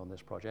Scotland on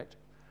this project,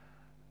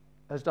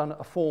 has done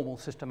a formal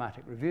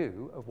systematic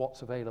review of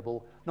what's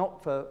available,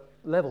 not for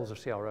levels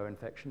of CRO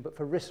infection, but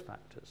for risk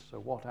factors, so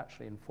what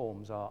actually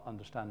informs our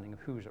understanding of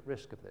who's at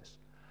risk of this.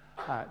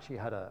 She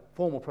had a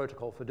formal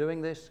protocol for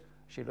doing this.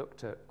 She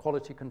looked at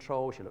quality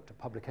control, she looked at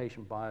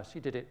publication bias, she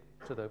did it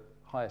to the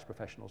highest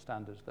professional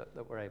standards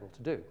that we're able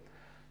to do.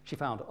 She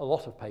found a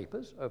lot of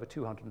papers, over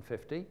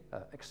 250,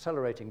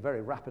 accelerating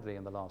very rapidly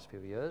in the last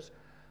few years.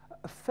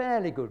 A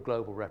fairly good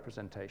global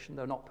representation,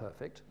 though not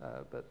perfect,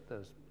 but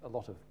there's a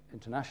lot of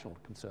international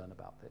concern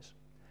about this.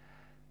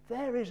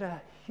 There is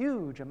a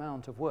huge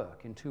amount of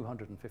work in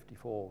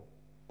 254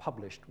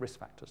 published risk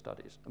factor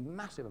studies. A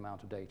massive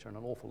amount of data and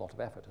an awful lot of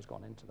effort has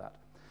gone into that.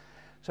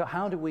 So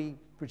how do we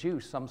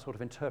produce some sort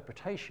of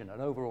interpretation, an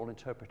overall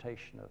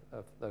interpretation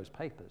of those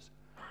papers?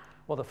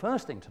 Well, the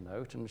first thing to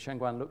note, and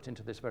Shengguan looked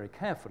into this very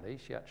carefully,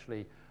 she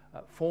actually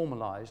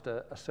formalized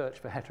a search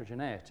for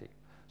heterogeneity.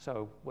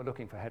 So we're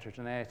looking for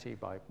heterogeneity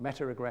by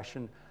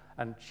meta-regression,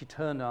 and she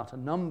turned out a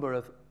number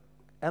of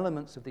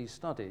elements of these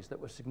studies that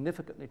were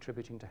significantly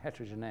attributing to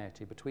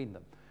heterogeneity between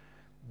them.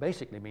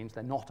 Basically means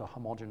they're not a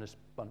homogeneous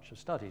bunch of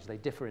studies. They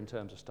differ in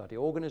terms of study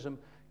organism,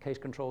 case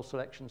control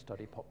selection,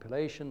 study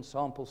population,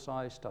 sample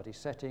size, study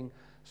setting,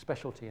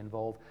 specialty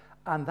involved,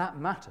 and that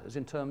matters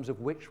in terms of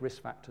which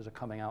risk factors are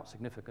coming out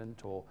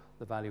significant or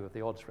the value of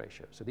the odds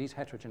ratio. So these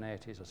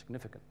heterogeneities are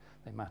significant,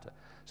 they matter.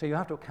 So you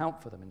have to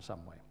account for them in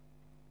some way.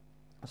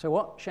 So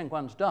what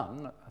Shengguan's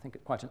done, I think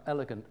quite an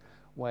elegant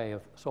way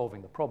of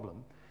solving the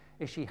problem,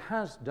 is she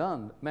has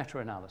done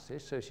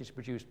meta-analysis, so she's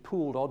produced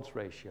pooled odds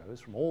ratios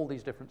from all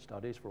these different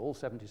studies for all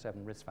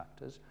 77 risk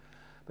factors,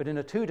 but in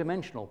a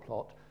two-dimensional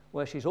plot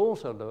where she's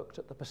also looked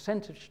at the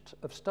percentage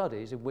of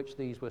studies in which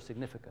these were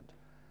significant.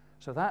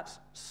 So that's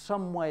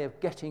some way of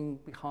getting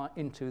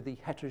into the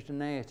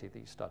heterogeneity of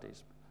these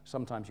studies.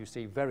 Sometimes you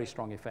see very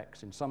strong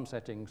effects in some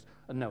settings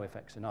and no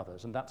effects in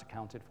others, and that's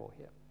accounted for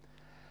here.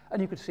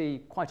 And you could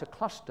see quite a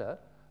cluster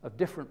of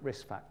different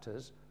risk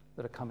factors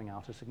that are coming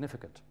out as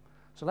significant.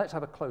 So let's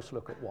have a close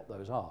look at what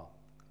those are.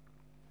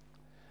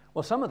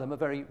 Well, some of them are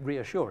very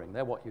reassuring.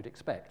 They're what you'd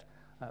expect.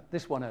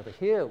 This one over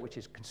here, which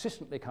is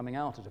consistently coming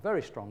out as a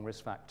very strong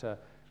risk factor,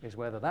 is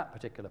whether that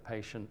particular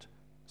patient,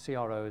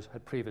 CROs,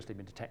 had previously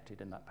been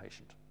detected in that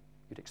patient.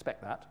 You'd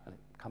expect that, and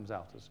it comes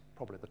out as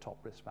probably the top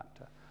risk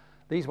factor.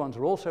 These ones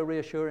are also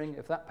reassuring.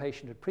 If that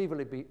patient had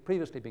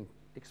previously been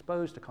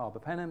exposed to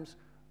carbapenems,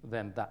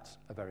 then that's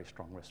a very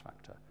strong risk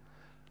factor.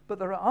 But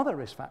there are other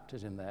risk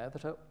factors in there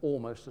that are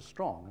almost as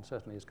strong and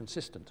certainly as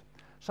consistent.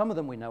 Some of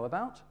them we know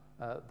about.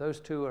 Those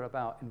two are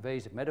about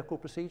invasive medical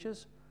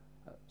procedures,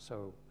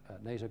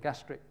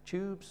 nasogastric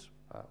tubes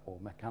or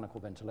mechanical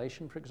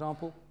ventilation, for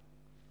example.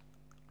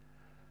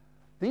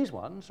 These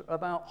ones are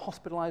about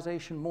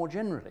hospitalization more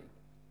generally.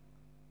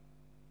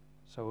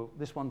 So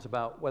this one's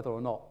about whether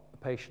or not a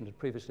patient had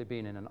previously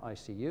been in an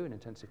ICU, an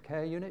intensive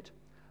care unit.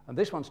 And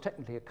this one's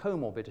technically a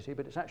comorbidity,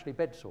 but it's actually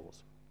bed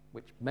sores,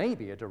 which may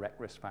be a direct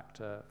risk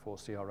factor for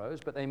CROs,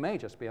 but they may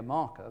just be a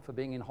marker for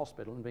being in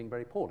hospital and being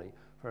very poorly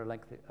for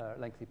a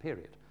lengthy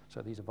period.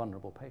 So these are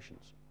vulnerable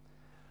patients.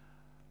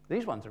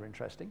 These ones are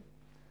interesting.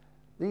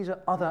 These are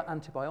other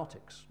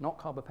antibiotics, not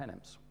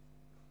carbapenems.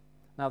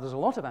 Now, there's a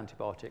lot of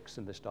antibiotics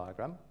in this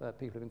diagram.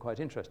 People have been quite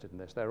interested in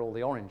this. They're all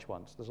the orange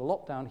ones. There's a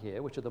lot down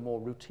here, which are the more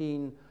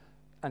routine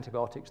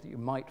antibiotics that you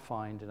might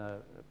find in a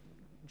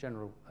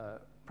general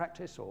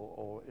practice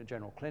or a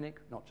general clinic,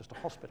 not just a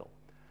hospital.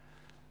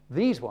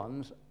 These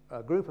ones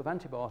are a group of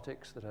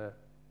antibiotics that are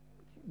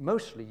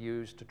mostly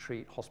used to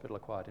treat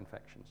hospital-acquired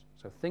infections.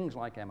 So things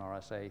like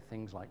MRSA,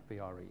 things like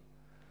VRE.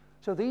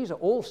 So these are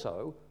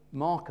also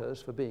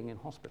markers for being in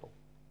hospital.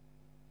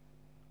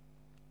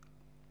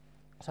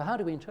 So how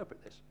do we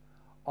interpret this?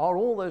 Are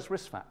all those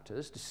risk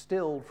factors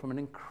distilled from an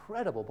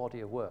incredible body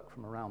of work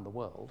from around the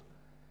world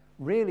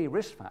really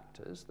risk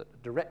factors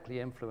that directly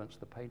influence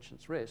the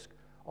patient's risk,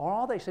 or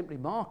are they simply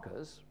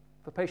markers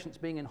for patients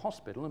being in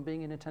hospital and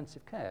being in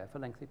intensive care for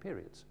lengthy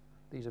periods?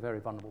 These are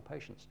very vulnerable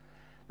patients.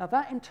 Now,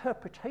 that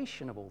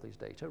interpretation of all these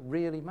data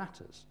really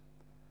matters,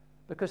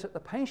 because at the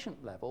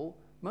patient level,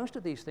 most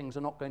of these things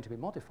are not going to be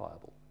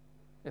modifiable.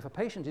 If a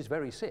patient is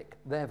very sick,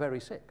 they're very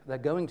sick. They're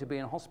going to be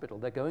in a hospital.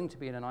 They're going to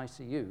be in an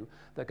ICU.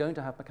 They're going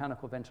to have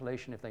mechanical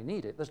ventilation if they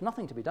need it. There's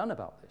nothing to be done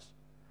about this.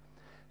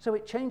 So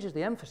it changes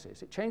the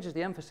emphasis. It changes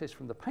the emphasis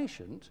from the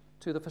patient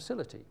to the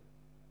facility.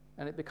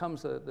 And it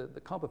becomes the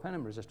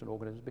carbapenem-resistant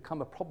organisms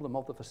become a problem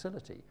of the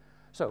facility.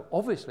 So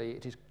obviously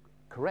it is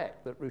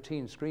correct that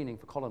routine screening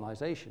for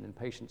colonization in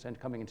patients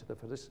coming into the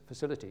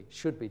facility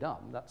should be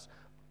done. That's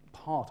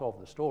part of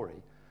the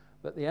story.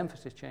 But the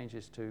emphasis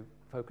changes to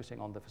focusing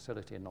on the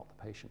facility and not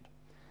the patient.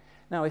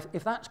 Now,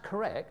 if that's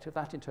correct, if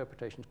that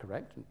interpretation is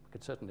correct, and we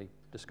could certainly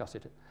discuss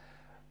it,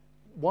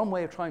 one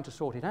way of trying to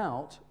sort it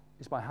out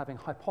is by having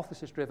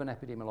hypothesis-driven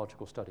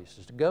epidemiological studies,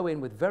 is to go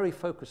in with very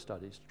focused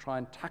studies to try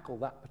and tackle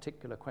that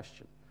particular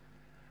question.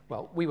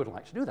 Well, we would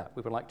like to do that.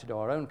 We would like to do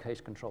our own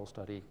case control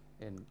study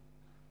in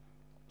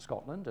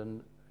Scotland,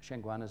 and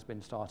Shengguan has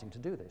been starting to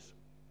do this.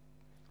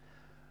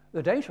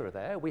 The data are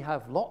there. We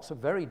have lots of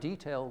very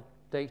detailed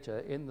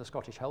data in the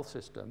Scottish health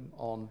system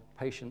on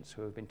patients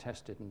who have been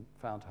tested and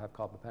found to have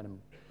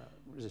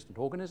carbapenem-resistant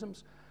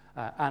organisms,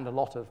 and a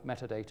lot of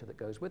metadata that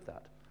goes with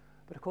that.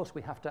 But of course,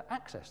 we have to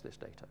access this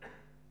data.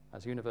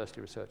 As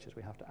university researchers,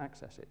 we have to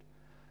access it.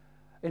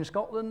 In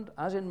Scotland,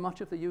 as in much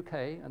of the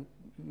UK and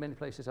many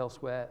places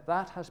elsewhere,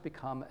 that has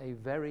become a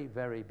very,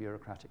 very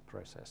bureaucratic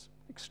process,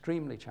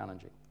 extremely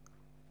challenging.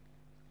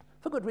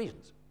 For good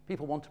reasons.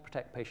 People want to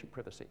protect patient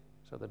privacy,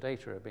 so the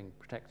data are being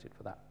protected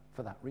for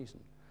that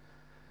reason.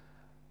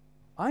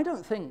 I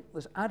don't think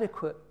there's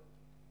adequate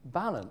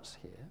balance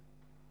here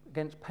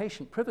against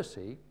patient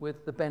privacy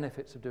with the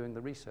benefits of doing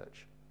the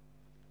research.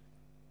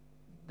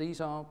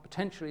 These are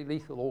potentially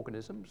lethal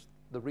organisms.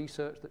 The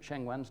research that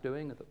Shengguan's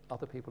doing, that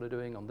other people are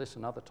doing on this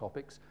and other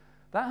topics,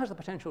 that has the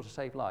potential to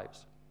save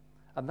lives.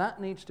 And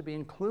that needs to be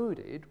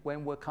included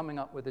when we're coming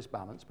up with this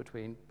balance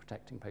between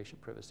protecting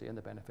patient privacy and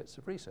the benefits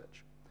of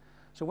research.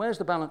 So where's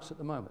the balance at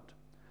the moment?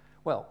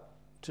 Well,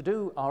 to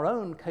do our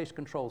own case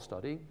control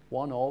study,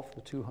 one of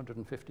the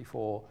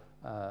 254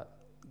 that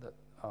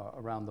are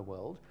around the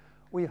world,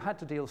 we've had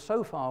to deal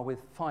so far with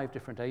 5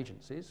 different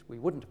agencies. We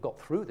wouldn't have got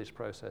through this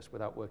process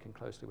without working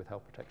closely with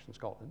Health Protection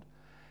Scotland.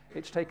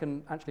 It's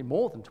taken actually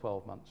more than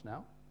 12 months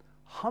now,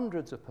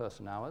 hundreds of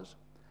person hours,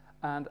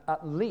 and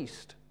at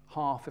least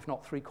half, if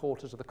not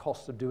 3/4 of the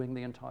costs of doing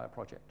the entire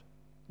project.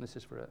 And this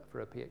is for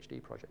a PhD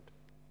project.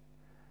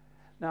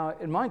 Now,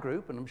 in my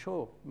group, and I'm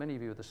sure many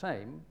of you are the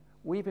same,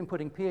 we've been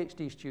putting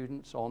PhD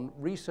students on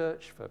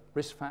research for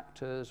risk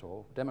factors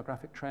or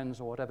demographic trends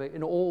or whatever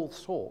in all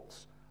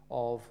sorts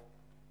of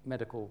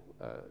medical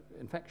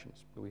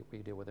infections. We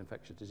deal with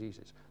infectious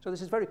diseases. So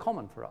this is very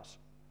common for us.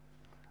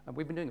 And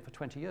we've been doing it for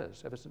 20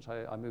 years, ever since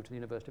I moved to the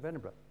University of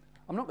Edinburgh.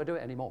 I'm not going to do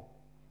it anymore.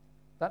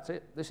 That's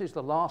it. This is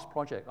the last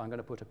project I'm going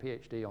to put a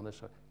PhD on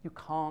this. You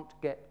can't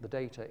get the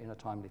data in a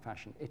timely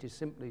fashion. It is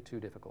simply too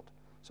difficult.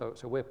 So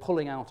we're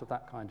pulling out of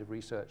that kind of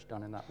research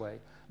done in that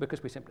way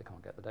because we simply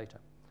can't get the data.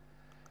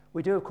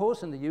 We do, of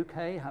course, in the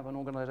UK, have an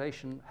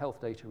organisation, Health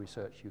Data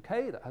Research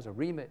UK, that has a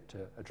remit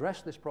to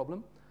address this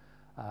problem.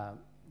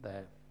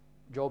 Their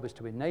job is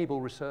to enable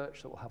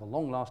research that will have a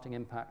long-lasting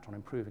impact on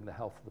improving the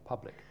health of the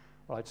public.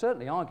 Well, I'd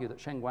certainly argue that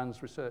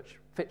Shengguan's research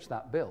fits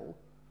that bill.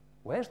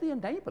 Where's the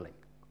enabling?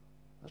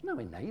 There's no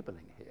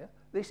enabling here.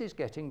 This is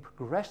getting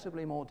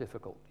progressively more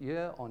difficult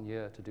year on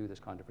year to do this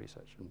kind of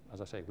research. And as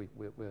I say,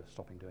 we're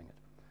stopping doing it.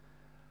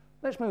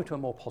 Let's move to a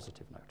more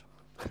positive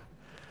note.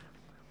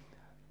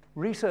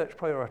 Research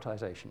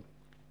prioritization.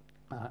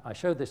 I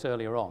showed this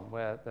earlier on,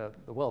 where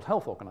the World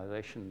Health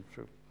Organization,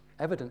 through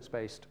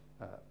evidence-based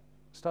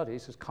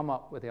studies, has come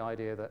up with the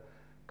idea that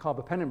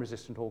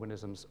carbapenem-resistant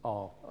organisms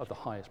are of the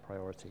highest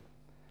priority.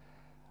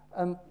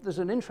 And there's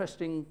an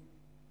interesting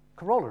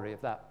corollary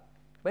of that.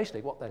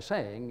 Basically, what they're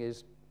saying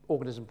is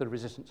organisms that are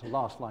resistant to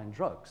last-line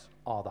drugs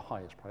are the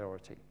highest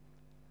priority.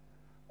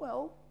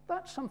 Well,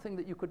 that's something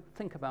that you could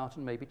think about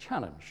and maybe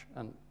challenge.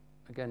 And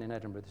again, in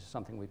Edinburgh, this is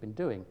something we've been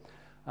doing.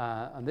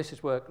 And this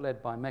is work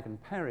led by Megan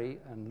Perry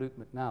and Luke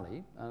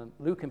McNally.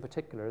 Luke, in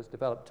particular, has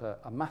developed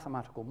a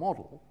mathematical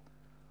model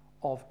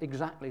of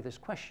exactly this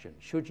question.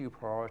 Should you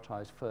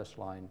prioritize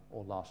first-line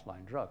or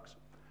last-line drugs?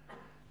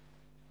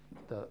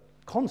 The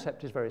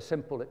concept is very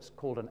simple. It's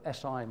called an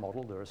SI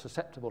model. There are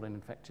susceptible and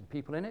infected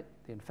people in it.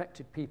 The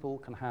infected people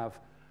can have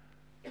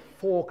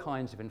 4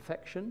 kinds of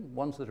infection,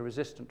 ones that are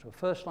resistant to a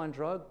first-line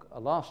drug, a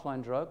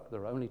last-line drug. There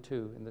are only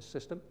 2 in this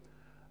system,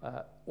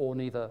 or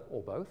neither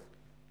or both.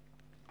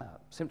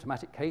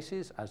 Symptomatic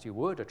cases, as you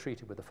would, are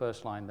treated with the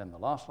first line, then the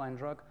last line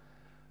drug.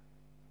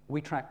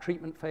 We track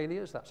treatment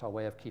failures. That's our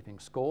way of keeping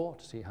score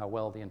to see how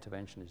well the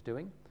intervention is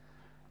doing.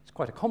 It's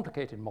quite a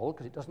complicated model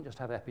because it doesn't just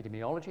have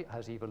epidemiology, it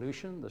has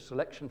evolution, the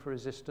selection for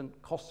resistant,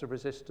 costs of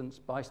resistance,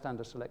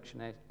 bystander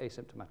selection,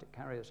 asymptomatic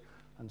carriers,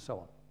 and so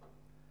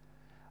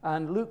on.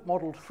 And Luke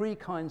modeled 3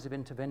 kinds of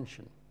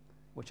intervention,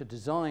 which are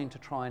designed to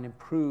try and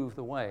improve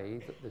the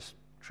way that this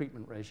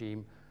treatment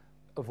regime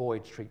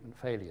avoids treatment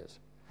failures.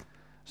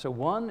 So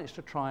one is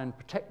to try and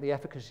protect the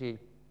efficacy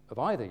of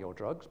either your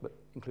drugs, but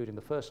including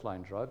the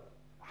first-line drug,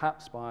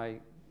 perhaps by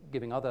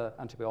giving other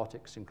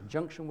antibiotics in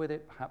conjunction with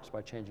it, perhaps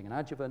by changing an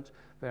adjuvant,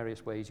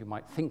 various ways you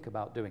might think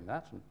about doing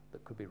that, and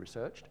that could be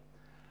researched.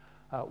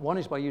 One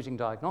is by using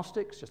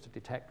diagnostics, just to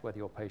detect whether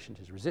your patient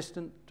is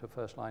resistant to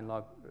first-line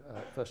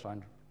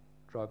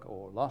drug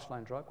or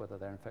last-line drug, whether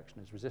their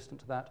infection is resistant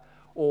to that,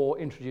 or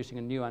introducing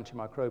a new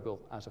antimicrobial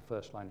as a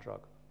first-line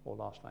drug or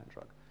last-line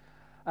drug.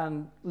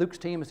 And Luke's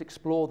team has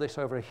explored this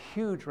over a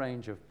huge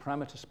range of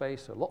parameter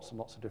space, so lots and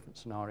lots of different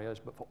scenarios,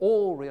 but for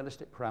all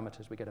realistic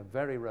parameters, we get a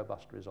very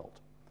robust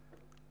result.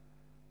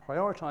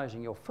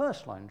 Prioritizing your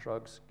first-line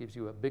drugs gives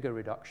you a bigger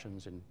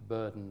reductions in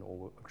burden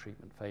or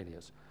treatment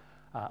failures.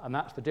 And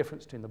that's the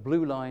difference between the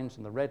blue lines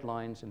and the red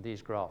lines in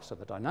these graphs. So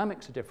the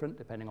dynamics are different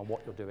depending on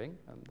what you're doing,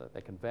 and they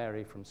can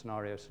vary from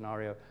scenario to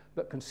scenario,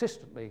 but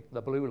consistently,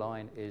 the blue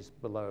line is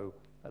below,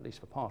 at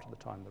least for part of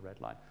the time, the red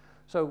line.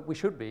 So we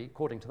should be,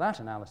 according to that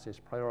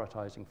analysis,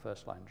 prioritizing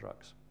first-line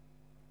drugs.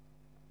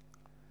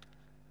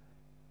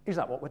 Is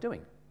that what we're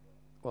doing?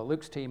 Well,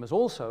 Luke's team has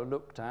also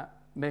looked at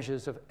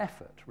measures of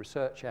effort,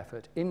 research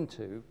effort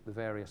into the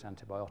various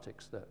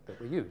antibiotics that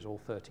we use, all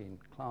 13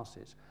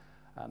 classes.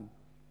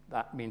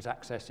 That means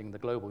accessing the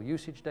global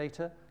usage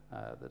data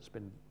that's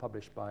been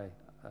published by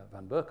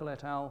Van Berkel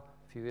et al.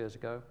 A few years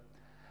ago,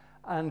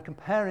 and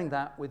comparing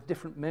that with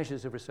different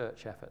measures of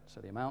research effort, so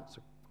the amounts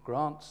of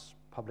grants,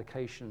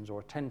 publications, or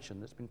attention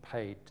that's been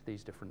paid to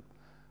these different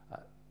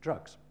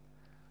drugs.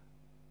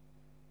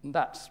 And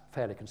that's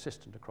fairly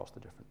consistent across the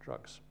different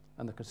drugs.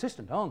 And the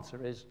consistent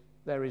answer is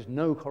there is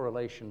no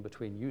correlation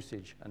between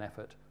usage and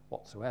effort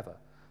whatsoever.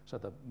 So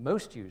the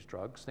most used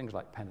drugs, things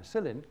like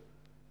penicillin,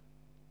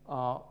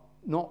 are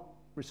not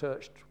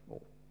researched or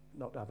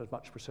not have as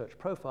much research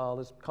profile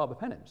as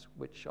carbapenems,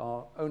 which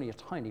are only a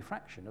tiny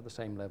fraction of the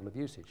same level of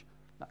usage.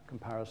 That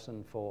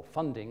comparison for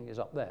funding is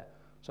up there.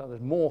 So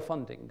there's more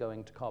funding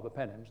going to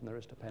carbapenems than there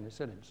is to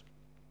penicillins.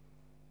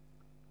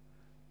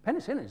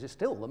 Penicillins is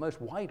still the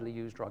most widely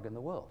used drug in the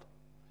world.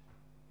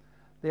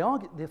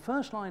 The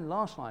first-line,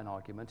 last-line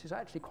argument is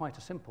actually quite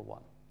a simple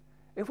one.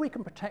 If we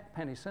can protect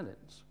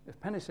penicillins, if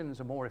penicillins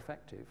are more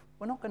effective,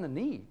 we're not going to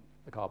need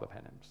the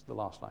carbapenems, the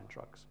last-line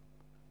drugs,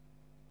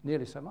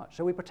 nearly so much.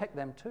 So we protect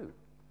them too.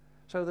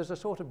 So there's a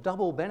sort of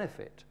double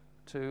benefit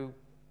to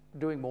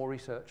doing more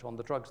research on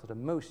the drugs that are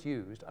most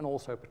used and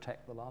also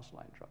protect the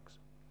last-line drugs.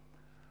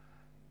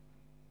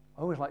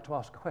 I always like to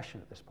ask a question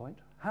at this point.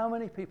 How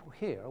many people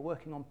here are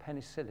working on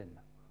penicillin?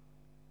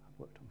 I've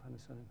worked on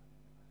penicillin.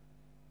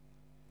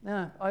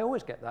 Yeah, I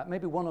always get that,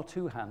 maybe 1 or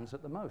 2 hands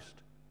at the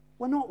most.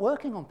 We're not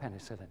working on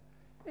penicillin.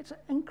 It's an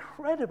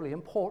incredibly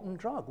important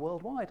drug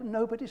worldwide, and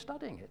nobody's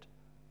studying it.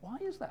 Why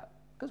is that?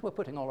 Because we're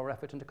putting all our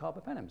effort into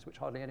carbapenems, which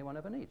hardly anyone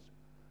ever needs.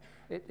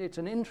 It's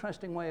an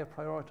interesting way of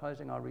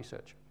prioritizing our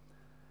research.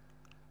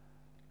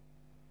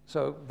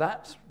 So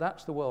that's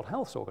the World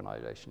Health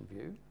Organization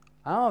view.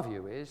 Our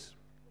view is,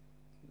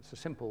 it's a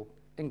simple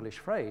English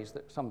phrase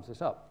that sums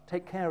this up: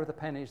 take care of the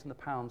pennies and the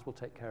pounds will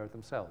take care of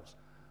themselves.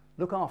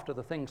 Look after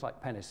the things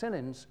like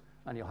penicillins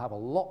and you'll have a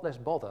lot less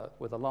bother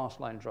with the last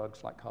line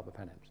drugs like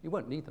carbapenems. You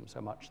won't need them so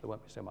much, there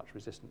won't be so much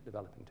resistance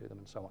developing to them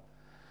and so on.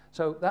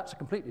 So that's a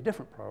completely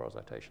different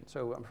prioritization.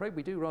 So I'm afraid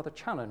we do rather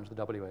challenge the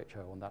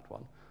WHO on that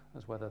one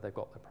as whether they've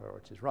got their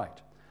priorities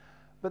right.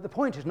 But the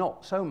point is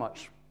not so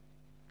much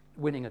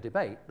winning a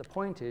debate. The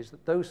point is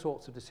that those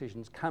sorts of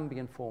decisions can be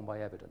informed by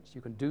evidence. You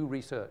can do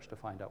research to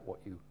find out what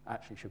you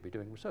actually should be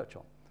doing research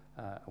on.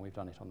 And we've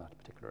done it on that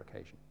particular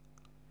occasion.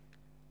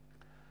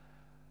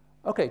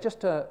 Okay, just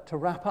to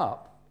wrap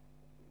up,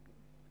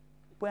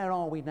 where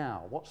are we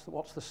now?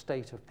 What's the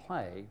state of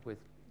play with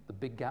the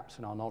big gaps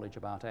in our knowledge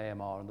about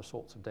AMR and the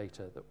sorts of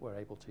data that we're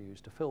able to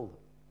use to fill them?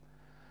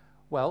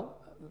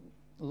 Well,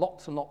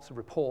 lots and lots of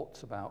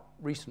reports about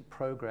recent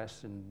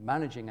progress in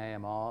managing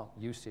AMR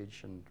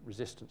usage and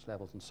resistance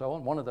levels and so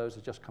on. One of those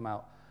has just come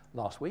out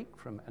last week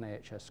from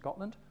NHS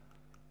Scotland,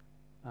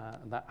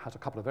 and that has a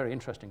couple of very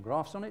interesting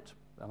graphs on it,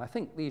 and I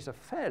think these are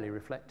fairly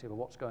reflective of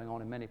what's going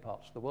on in many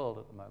parts of the world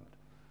at the moment.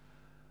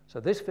 So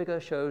this figure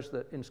shows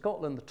that in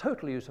Scotland, the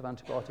total use of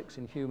antibiotics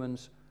in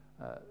humans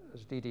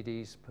as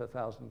DDDs per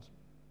 1,000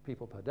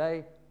 people per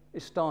day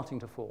is starting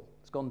to fall.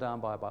 It's gone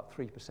down by about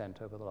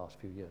 3% over the last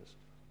few years.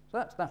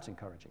 So that's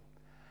encouraging.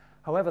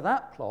 However,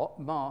 that plot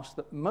masks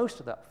that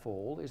most of that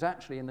fall is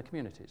actually in the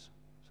communities.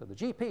 So the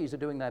GPs are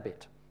doing their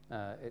bit.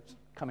 It's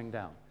coming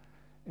down.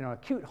 In an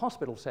acute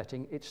hospital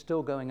setting, it's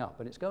still going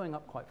up, and it's going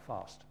up quite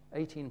fast,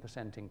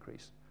 18%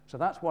 increase. So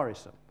that's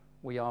worrisome.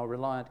 We are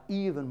reliant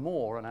even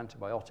more on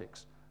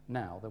antibiotics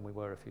now than we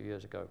were a few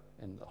years ago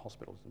in the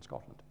hospitals in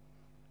Scotland.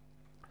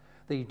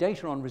 The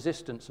data on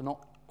resistance are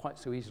not quite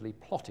so easily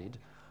plotted,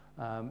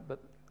 but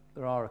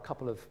there are a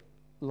couple of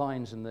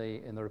lines in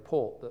the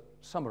report that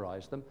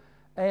summarize them.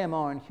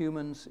 AMR in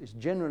humans is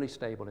generally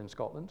stable in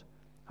Scotland.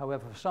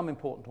 However, for some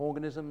important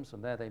organisms,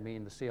 and there they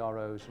mean the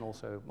CROs and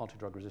also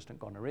multidrug resistant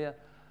gonorrhea,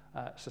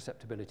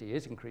 susceptibility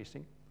is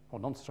increasing, or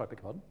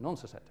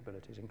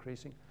non-susceptibility is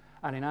increasing.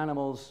 And in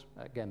animals,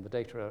 again, the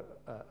data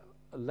are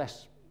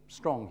less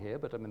strong here,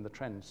 but I mean the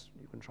trends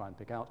you can try and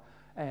pick out.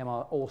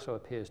 AMR also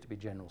appears to be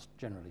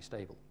generally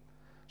stable.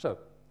 So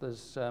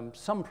there's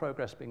some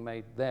progress being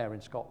made there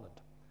in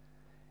Scotland.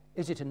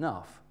 Is it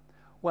enough?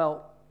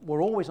 Well,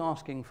 we're always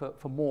asking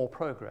for more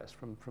progress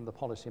from the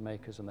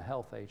policymakers and the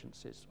health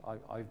agencies.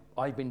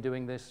 I've been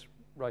doing this,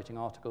 writing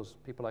articles,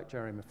 people like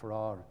Jeremy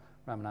Farrar,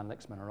 Ramanan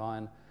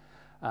Lexman-Narayan,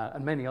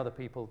 and many other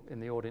people in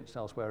the audience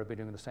elsewhere have been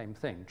doing the same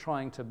thing,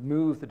 trying to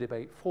move the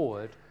debate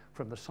forward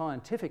from the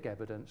scientific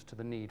evidence to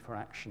the need for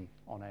action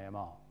on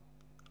AMR.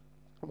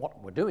 What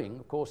we're doing,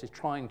 of course, is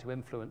trying to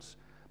influence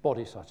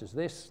bodies such as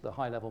this, the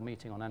high-level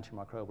meeting on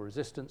antimicrobial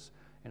resistance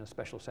in a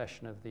special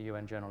session of the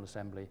UN General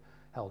Assembly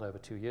held over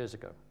 2 years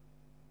ago.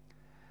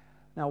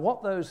 Now,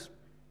 what those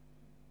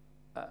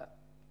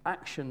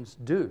actions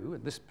do,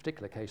 in this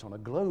particular case on a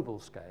global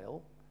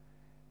scale,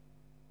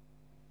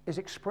 is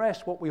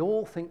express what we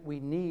all think we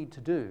need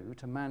to do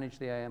to manage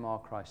the AMR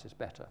crisis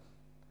better.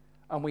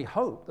 And we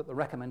hope that the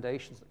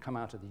recommendations that come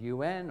out of the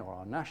UN or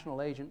our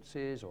national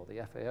agencies or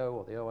the FAO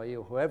or the OIE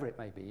or whoever it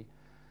may be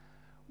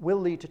will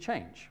lead to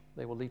change.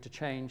 They will lead to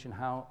change in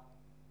how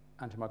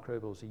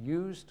antimicrobials are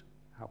used,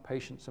 how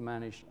patients are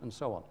managed, and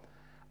so on.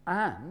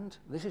 And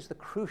this is the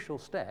crucial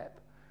step,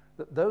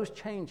 that those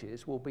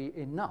changes will be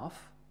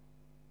enough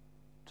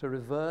to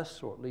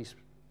reverse or at least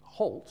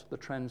halt the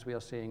trends we are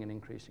seeing in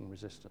increasing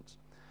resistance.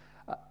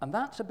 And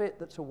that's a bit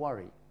that's a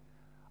worry.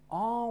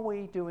 Are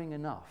we doing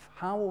enough?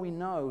 How will we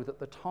know that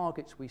the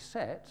targets we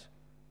set,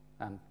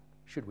 and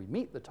should we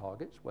meet the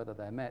targets, whether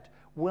they're met,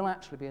 will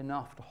actually be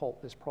enough to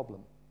halt this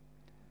problem?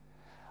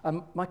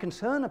 My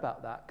concern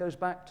about that goes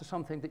back to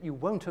something that you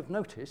won't have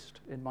noticed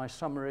in my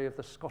summary of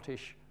the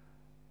Scottish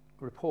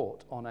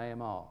report on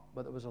AMR,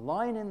 but there was a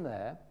line in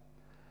there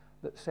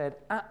that said,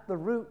 at the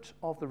root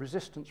of the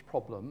resistance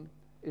problem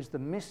is the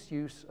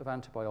misuse of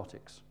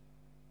antibiotics.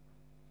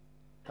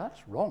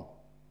 That's wrong.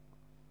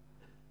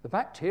 The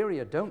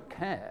bacteria don't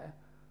care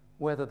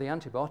whether the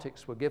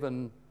antibiotics were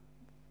given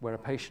where a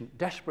patient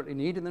desperately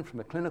needed them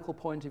from a clinical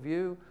point of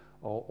view,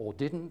 or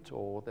didn't,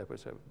 or there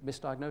was a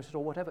misdiagnosis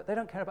or whatever. They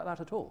don't care about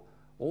that at all.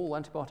 All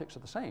antibiotics are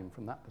the same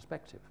from that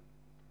perspective.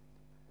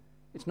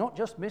 It's not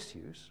just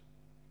misuse.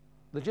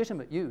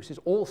 Legitimate use is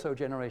also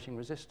generating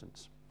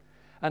resistance.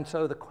 And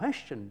so the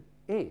question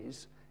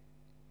is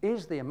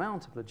the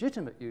amount of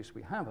legitimate use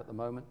we have at the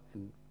moment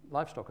in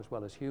livestock as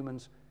well as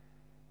humans,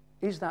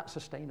 is that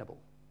sustainable?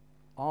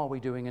 Are we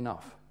doing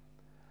enough?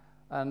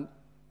 And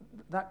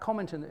that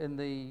comment in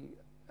the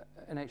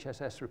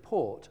NHSS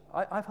report,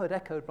 I've heard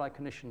echoed by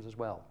clinicians as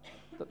well,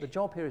 that the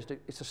job here is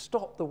to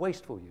stop the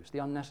wasteful use, the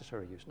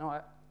unnecessary use.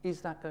 Now,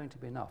 is that going to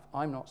be enough?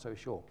 I'm not so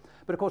sure.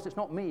 But of course, it's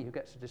not me who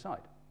gets to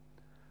decide.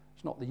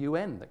 It's not the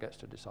UN that gets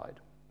to decide.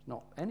 It's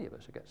not any of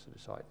us who gets to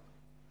decide.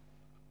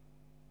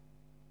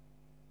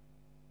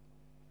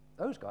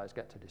 Those guys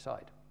get to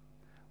decide.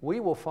 We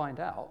will find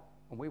out,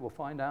 and we will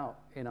find out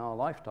in our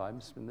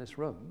lifetimes in this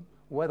room,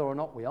 whether or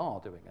not we are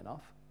doing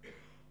enough.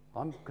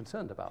 I'm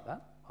concerned about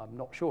that. I'm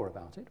not sure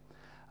about it.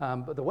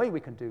 But the way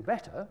we can do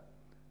better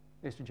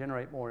is to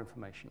generate more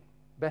information.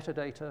 Better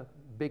data,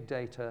 big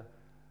data,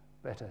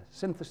 better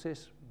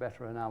synthesis,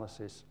 better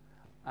analysis,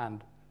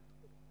 and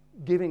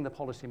giving the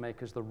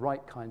policymakers the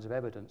right kinds of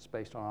evidence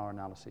based on our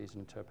analyses and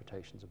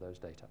interpretations of those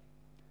data.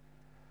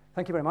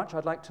 Thank you very much.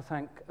 I'd like to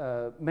thank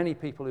many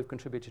people who've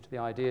contributed to the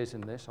ideas in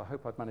this. I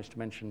hope I've managed to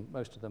mention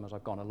most of them as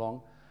I've gone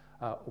along.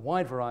 A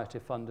wide variety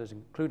of funders,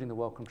 including the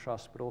Wellcome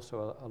Trust, but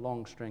also a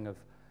long string of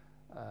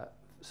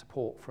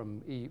support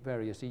from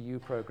various EU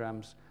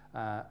programs,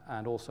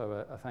 and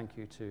also a thank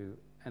you to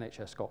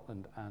NHS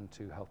Scotland and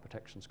to Health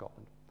Protection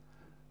Scotland.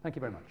 Thank you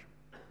very much.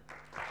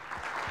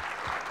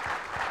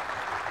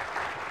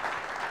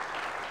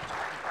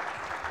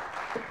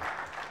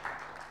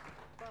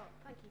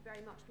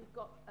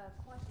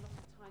 quite a lot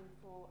of time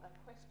for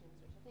questions,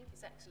 which I think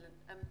is excellent.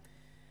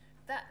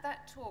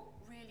 That talk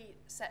really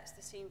sets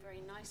the scene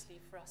very nicely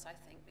for us, I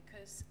think,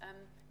 because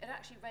it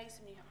actually raised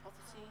some new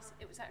hypotheses.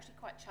 It was actually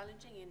quite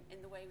challenging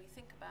in the way we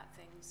think about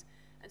things.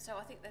 And so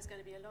I think there's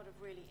going to be a lot of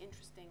really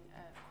interesting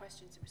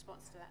questions in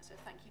response to that. So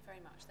thank you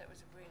very much. That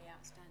was really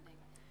outstanding.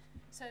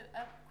 So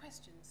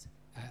questions?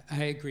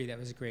 I agree. That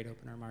was a great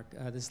opener, Mark.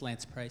 This is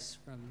Lance Price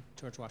from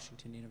George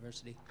Washington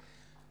University.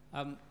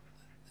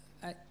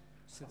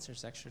 Since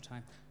there's extra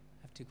time,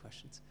 I have two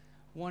questions.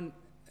 One,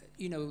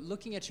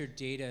 looking at your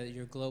data,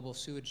 your global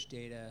sewage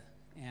data,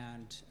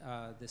 and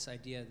this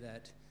idea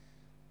that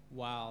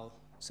while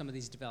some of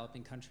these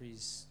developing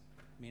countries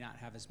may not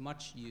have as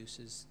much use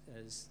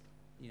as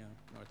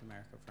North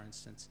America, for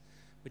instance,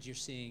 but you're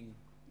seeing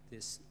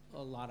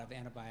a lot of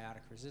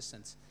antibiotic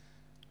resistance.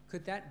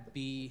 Could that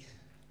be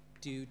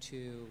due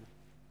to,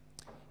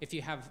 if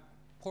you have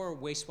poor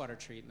wastewater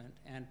treatment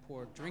and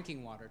poor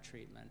drinking water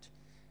treatment,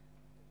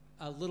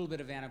 a little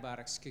bit of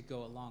antibiotics could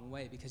go a long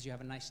way because you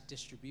have a nice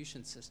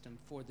distribution system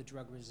for the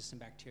drug-resistant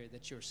bacteria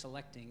that you're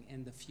selecting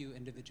in the few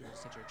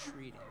individuals that you're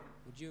treating.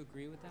 Would you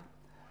agree with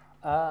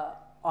that?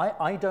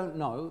 I don't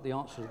know the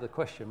answer to the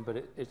question,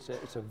 but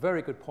it's a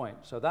very good point.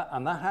 So that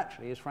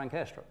actually is Frank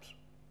Airstrup's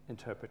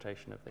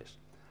interpretation of this.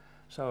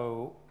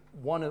 So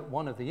one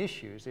of the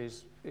issues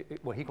is,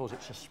 well, he calls it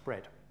just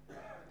spread.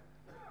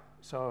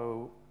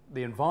 So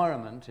the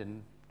environment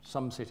in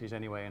some cities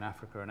anyway in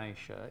Africa and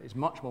Asia is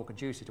much more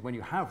conducive to when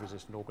you have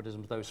resistant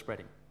organisms, those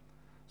spreading.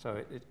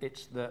 So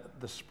it's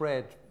the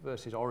spread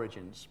versus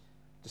origins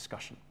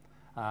discussion.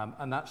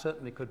 And that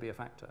certainly could be a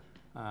factor.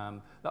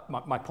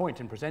 My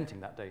point in presenting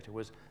that data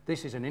was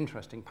this is an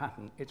interesting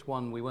pattern. It's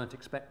one we weren't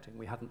expecting,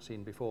 we hadn't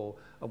seen before,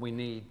 and we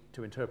need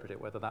to interpret it,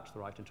 whether that's the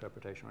right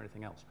interpretation or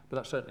anything else. But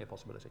that's certainly a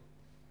possibility.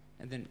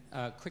 And then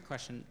quick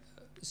question.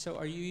 So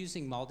are you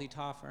using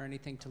MALDI-TOF or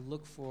anything to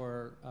look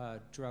for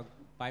drug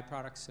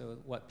byproducts, so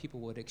what people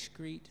would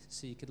excrete,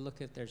 so you could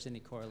look if there's any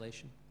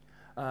correlation?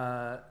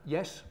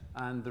 Yes,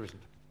 and there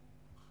isn't.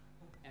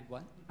 And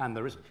what? And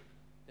there isn't.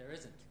 There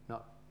isn't?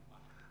 No.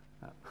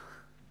 No.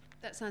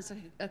 That sounds like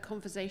a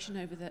conversation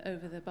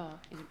over the bar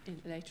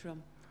later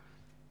on.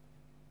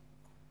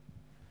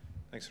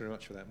 Thanks very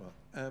much for that,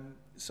 Mark.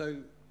 So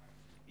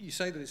you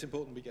say that it's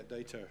important we get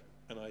data,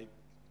 and I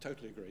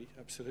totally agree,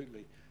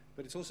 absolutely.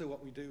 But it's also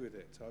what we do with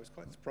it. So I was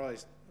quite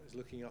surprised, I was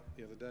looking up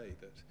the other day,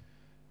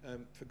 that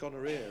for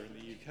gonorrhea in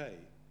the UK,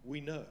 we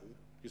know,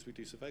 because we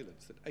do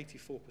surveillance, that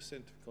 84%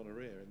 of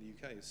gonorrhea in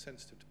the UK is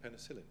sensitive to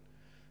penicillin.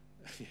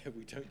 Yeah,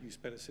 we don't use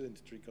penicillin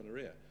to treat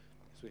gonorrhea,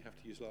 because we have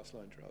to use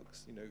last-line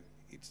drugs.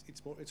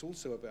 It's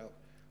also about,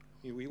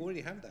 we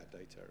already have that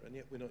data, and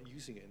yet we're not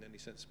using it in any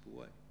sensible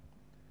way.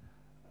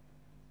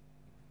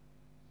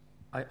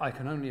 I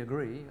can only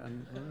agree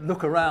and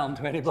look around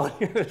to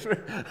anybody who's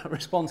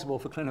responsible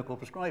for clinical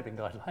prescribing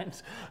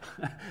guidelines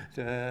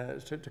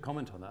to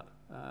comment on that.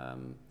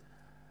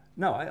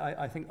 No,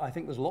 I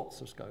think there's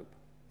lots of scope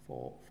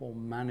for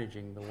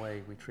managing the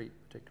way we treat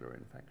particular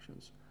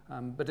infections.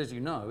 But as you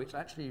know, it's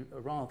actually a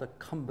rather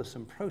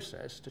cumbersome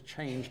process to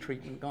change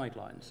treatment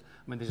guidelines.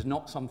 I mean, this is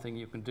not something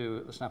you can do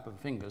at the snap of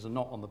the fingers and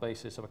not on the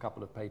basis of a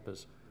couple of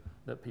papers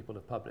that people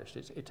have published.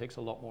 It takes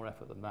a lot more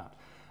effort than that.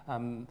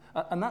 And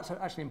that's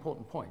actually an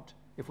important point.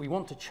 If we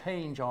want to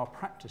change our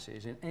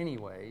practices in any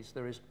ways,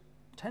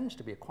 tends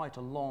to be quite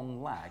a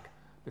long lag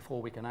before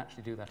we can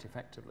actually do that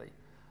effectively.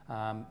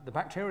 The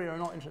bacteria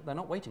are they're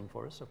not waiting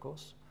for us, of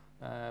course.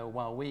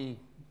 While we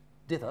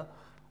dither,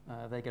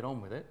 they get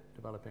on with it,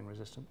 developing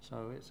resistance,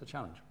 so it's a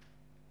challenge.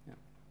 Yeah.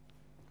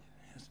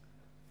 Yes.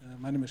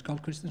 My name is Carl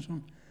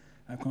Christensen.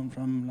 I come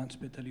from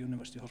Landspítal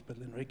University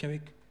Hospital in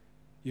Reykjavik.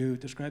 You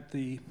described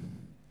the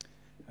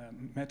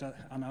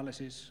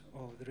meta-analysis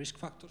of the risk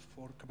factors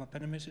for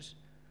carbapenemesis,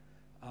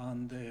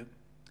 and the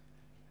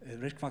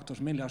risk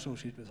factors mainly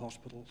associated with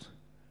hospitals.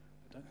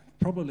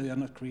 Probably they are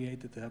not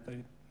created, they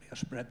are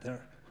spread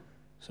there.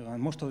 So,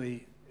 and most of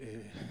the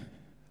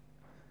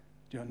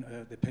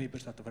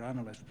papers that were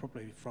analyzed were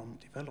probably from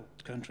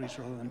developed countries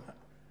rather than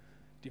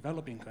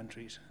developing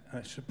countries.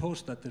 I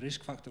suppose that the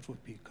risk factors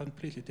would be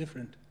completely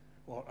different,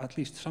 or at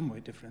least some way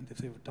different, if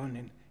they were done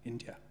in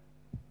India.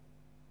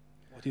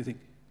 What do you think?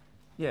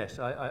 Yes,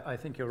 I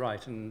think you're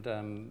right,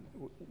 and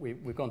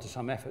we've gone to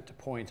some effort to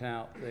point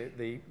out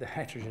the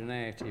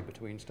heterogeneity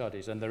between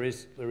studies, and there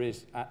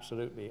is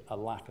absolutely a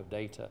lack of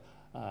data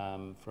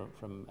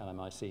from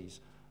LMICs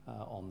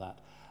on that.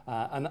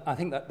 And I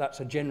think that's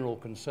a general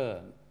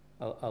concern.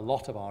 A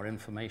lot of our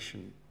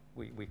information,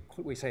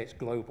 we say it's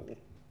global,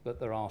 but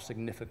there are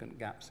significant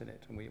gaps in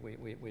it, and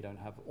we don't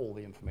have all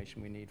the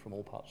information we need from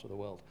all parts of the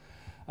world.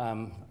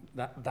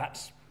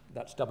 That's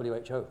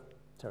WHO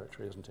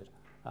territory, isn't it?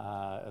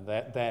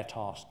 They're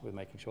tasked with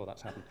making sure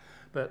that's happened.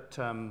 But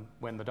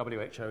when the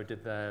WHO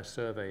did their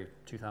survey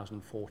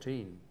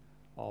 2014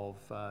 of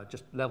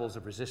just levels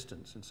of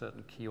resistance in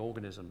certain key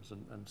organisms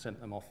and sent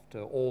them off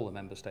to all the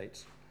member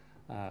states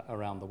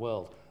around the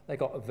world, they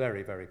got a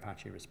very, very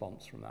patchy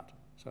response from that.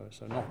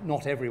 So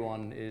not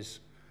everyone is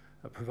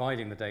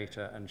providing the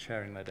data and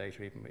sharing their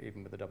data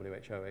even with the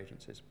WHO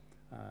agencies.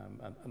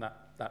 And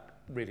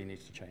that really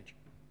needs to change.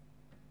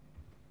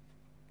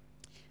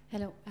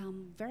 Hello,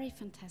 very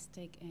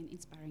fantastic and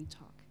inspiring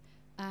talk.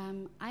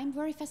 I'm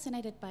very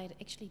fascinated by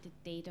actually the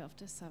data of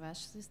the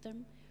Savage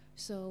system.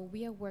 So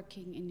we are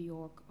working in New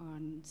York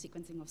on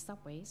sequencing of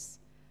subways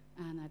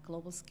on a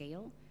global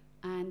scale.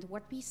 And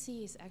what we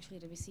see is actually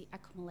that we see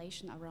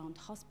accumulation around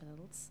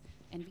hospitals,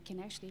 and we can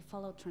actually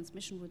follow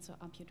transmission routes of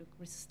antibiotic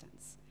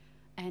resistance.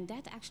 And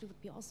that actually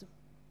would be also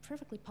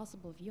perfectly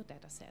possible with your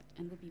data set,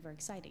 and would be very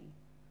exciting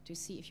to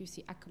see if you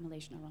see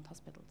accumulation around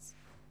hospitals.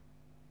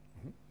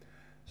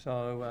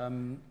 So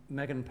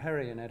Megan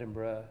Perry in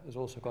Edinburgh has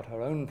also got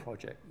her own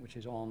project, which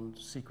is on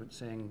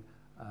sequencing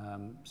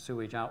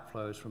sewage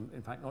outflows from,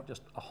 in fact, not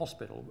just a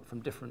hospital, but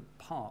from different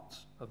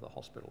parts of the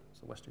hospital.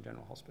 It's the Western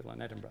General Hospital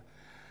in Edinburgh.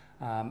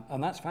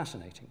 And that's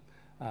fascinating.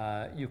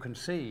 You can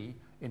see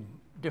in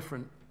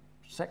different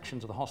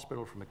sections of the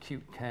hospital, from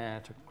acute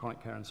care to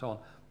chronic care and so on,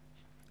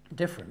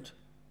 different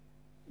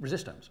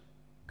resistomes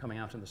coming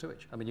out in the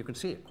sewage. I mean, you can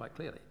see it quite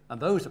clearly. And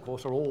those, of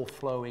course, are all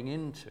flowing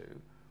into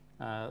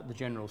the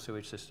general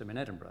sewage system in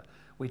Edinburgh.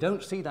 We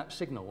don't see that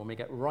signal when we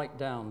get right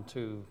down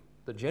to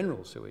the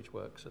general sewage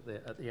works at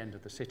the end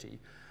of the city.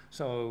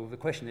 So the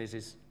question is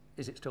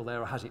it still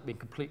there, or has it been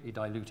completely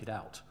diluted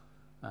out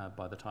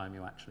by the time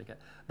you actually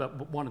get?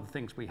 But one of the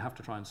things we have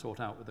to try and sort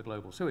out with the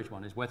global sewage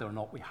one is whether or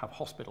not we have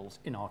hospitals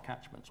in our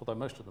catchments, although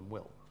most of them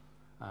will.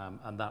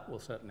 And that will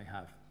certainly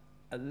have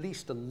at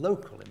least a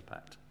local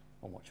impact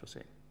on what you're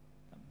seeing.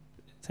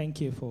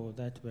 Thank you for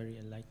that very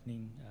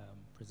enlightening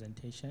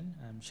presentation.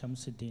 I'm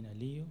Shamsuddin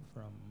Aliyu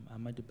from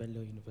Ahmadu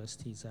Bello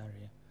University,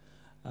 Zaria.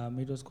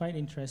 It was quite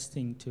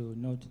interesting to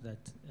note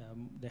that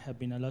there have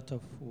been a lot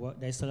of work,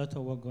 there's a lot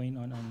of work going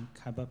on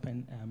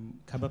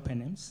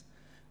carbapenems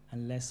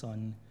and less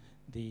on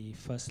the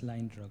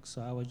first-line drugs.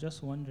 So I was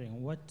just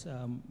wondering,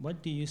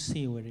 what do you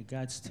see with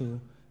regards to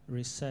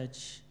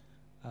research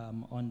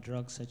on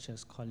drugs such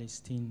as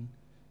colistin,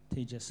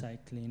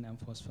 tetracycline, and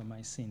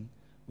fosfomycin,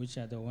 which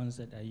are the ones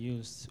that are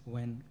used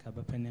when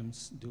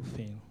carbapenems do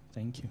fail?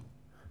 Thank you.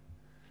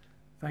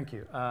 Thank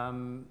you.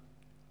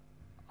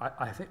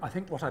 I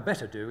think what I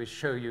better do is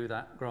show you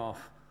that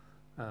graph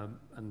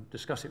and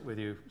discuss it with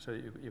you so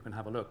that you can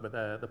have a look. But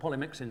the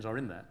polymyxins are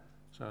in there.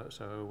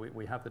 So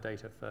we have the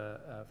data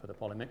for the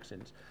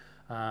polymyxins.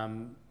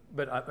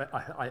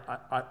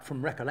 But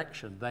from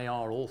recollection, they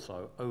are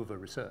also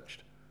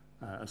over-researched.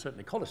 And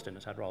certainly colistin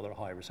has had rather a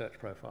high research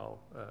profile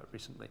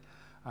recently.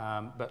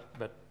 But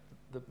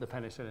the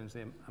penicillins,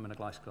 the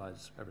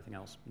aminoglycosides, everything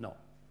else, not.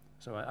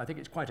 So I think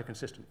it's quite a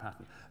consistent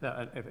pattern.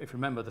 If you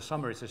remember, the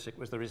summary statistic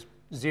was there is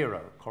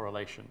zero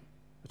correlation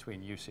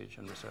between usage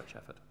and research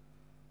effort.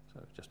 So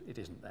it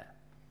isn't there.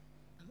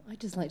 I'd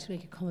just like to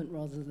make a comment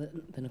rather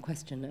than a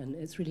question, and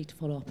it's really to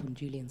follow up on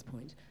Julian's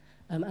point.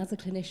 As a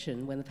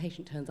clinician, when the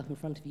patient turns up in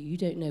front of you, you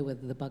don't know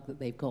whether the bug that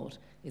they've got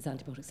is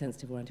antibiotic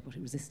sensitive or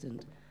antibiotic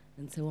resistant.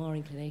 And so our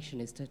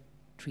inclination is to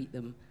treat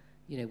them,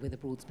 with a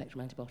broad spectrum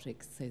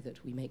antibiotics so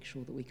that we make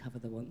sure that we cover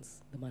the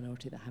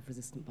minority that have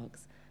resistant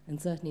bugs. And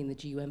certainly in the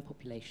GUM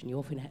population, you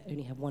often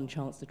only have one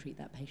chance to treat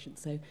that patient.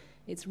 So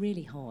it's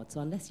really hard. So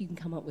unless you can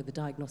come up with a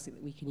diagnostic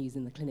that we can use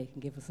in the clinic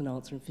and give us an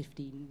answer in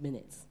 15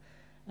 minutes,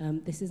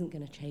 this isn't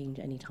going to change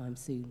anytime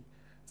soon.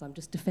 So I'm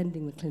just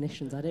defending the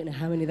clinicians. I don't know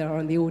how many there are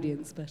in the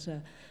audience, but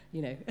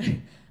we know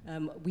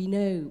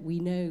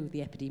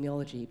the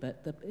epidemiology,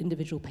 but the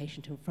individual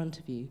patient in front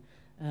of you,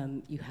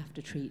 you have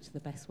to treat the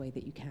best way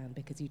that you can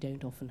because you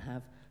don't often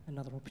have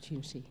another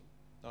opportunity.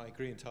 I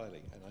agree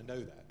entirely, and I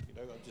know that.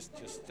 I'm just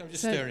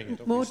staring at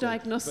it. More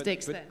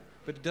diagnostics then.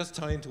 But it does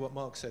tie into what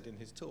Mark said in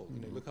his talk.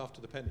 Look after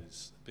the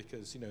pennies,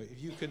 because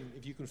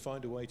if you can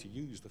find a way to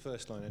use the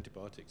first-line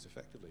antibiotics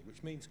effectively,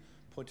 which means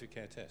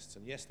point-of-care tests,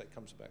 and yes, that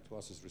comes back to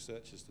us as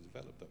researchers to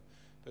develop them,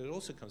 but it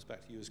also comes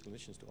back to you as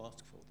clinicians to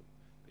ask for them,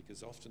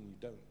 because often you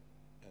don't,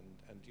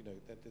 and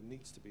that there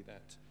needs to be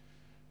that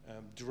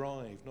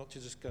drive, not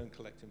to just go and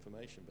collect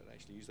information, but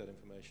actually use that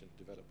information to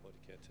develop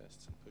point-of-care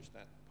tests and push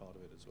that part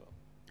of it as well.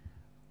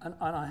 And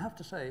I have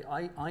to say,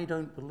 I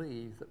don't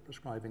believe that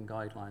prescribing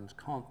guidelines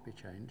can't be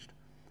changed.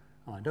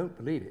 And I don't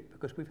believe it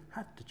because we've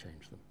had to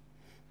change them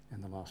in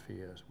the last few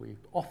years. We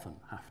often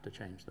have to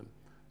change them.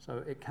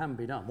 So it can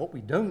be done. What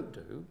we don't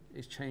do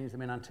is change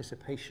them in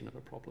anticipation of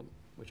a problem,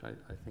 which I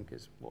think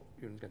is what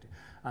Ewan's getting.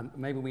 And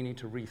maybe we need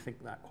to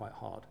rethink that quite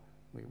hard.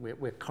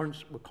 We're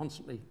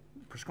constantly,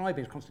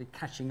 prescribing is constantly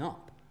catching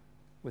up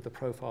with the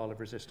profile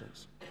of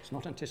resistance. It's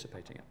not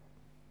anticipating it.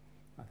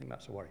 I think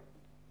that's a worry.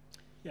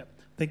 Yeah,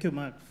 thank you,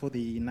 Mark, for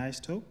the nice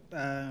talk.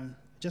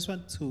 Just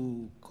want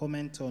to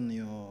comment on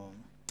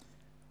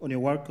your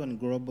work on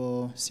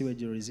global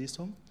sewage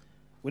resistance.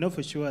 We know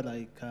for sure,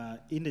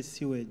 in the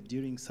sewage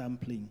during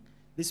sampling,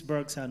 these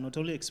bugs are not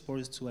only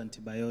exposed to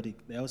antibiotic,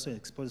 they're also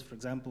exposed, for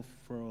example,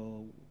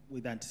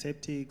 with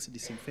antiseptics,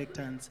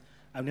 disinfectants.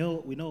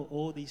 We know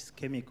all these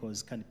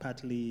chemicals can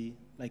partly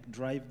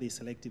drive the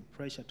selective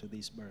pressure to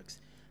these bugs.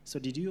 So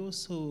did you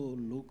also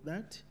look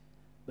that?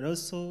 But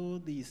also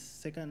the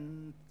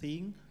second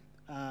thing,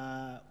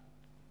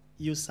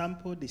 you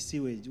sample the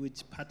sewage,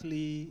 which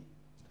partly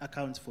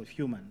accounts for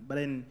human. But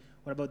then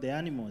what about the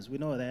animals? We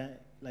know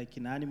that, like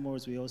in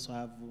animals, we also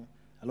have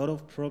a lot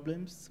of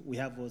problems. We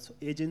have also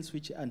agents,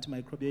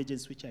 antimicrobial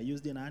agents, which are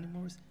used in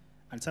animals,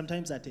 and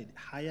sometimes at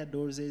higher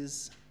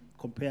doses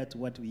compared to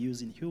what we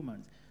use in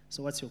humans.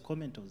 So what's your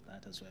comment on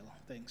that as well?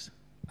 Thanks.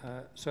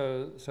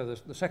 So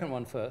the second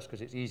one first,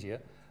 because it's easier.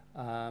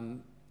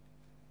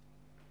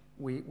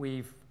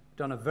 We've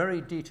done a very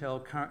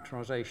detailed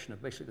characterization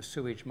of basically the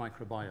sewage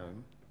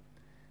microbiome,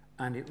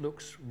 and it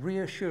looks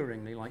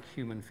reassuringly like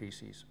human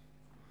feces.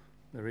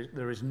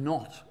 There is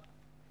not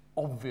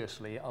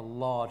obviously a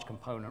large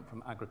component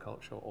from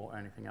agriculture or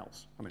anything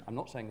else. I mean, I'm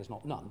not saying there's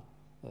not none,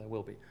 there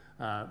will be,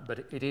 but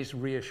it is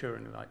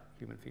reassuringly like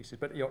human feces.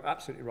 But you're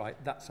absolutely right,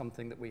 that's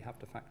something that we have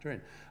to factor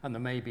in. And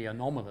there may be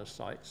anomalous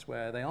sites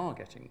where they are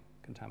getting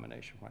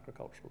contamination from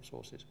agricultural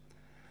sources.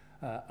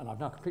 And I've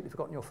now completely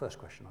forgotten your first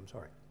question, I'm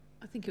sorry.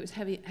 I think it was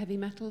heavy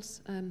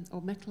metals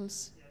or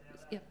metals.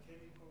 Yeah.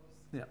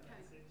 Yeah.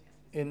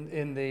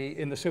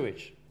 In the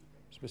sewage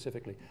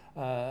specifically,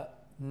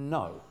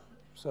 no.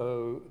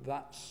 So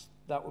that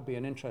would be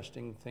an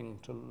interesting thing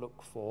to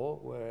look for.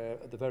 We're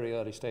at the very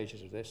early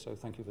stages of this, so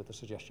thank you for the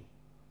suggestion.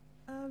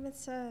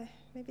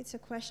 Maybe it's a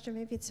question,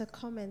 maybe it's a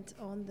comment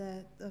on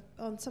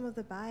on some of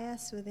the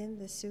bias within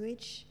the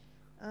sewage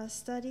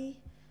study.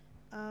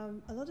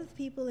 A lot of the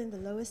people in the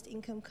lowest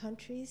income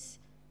countries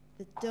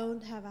that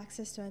don't have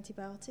access to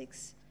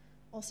antibiotics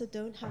also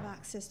don't have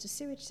access to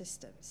sewage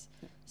systems.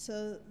 Yeah.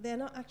 So they're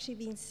not actually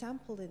being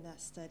sampled in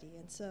that study.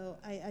 And so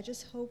I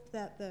just hope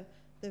that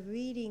the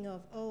reading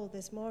of, oh,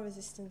 there's more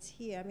resistance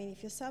here. I mean,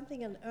 if you're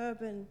sampling an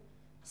urban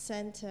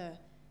center,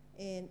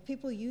 and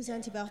people use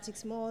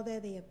antibiotics more there,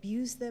 they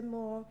abuse them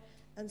more.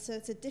 And so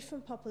it's a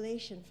different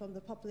population from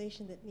the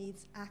population that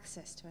needs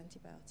access to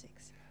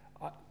antibiotics.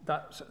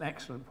 That's an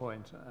excellent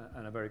point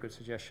and a very good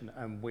suggestion.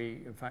 And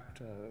we, in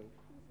fact,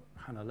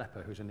 Hannah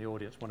Lepper, who's in the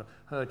audience, one of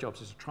her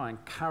jobs is to try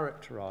and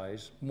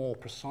characterize more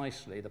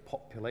precisely the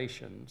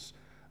populations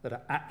that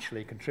are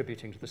actually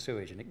contributing to the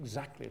sewage in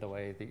exactly the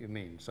way that you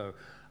mean. So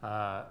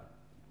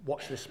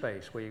watch this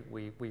space.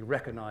 We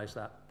recognize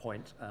that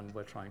point and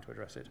we're trying to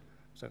address it.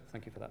 So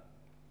thank you for that.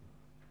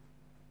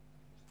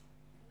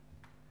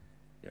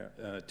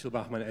 Yeah, Till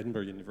Bachmann,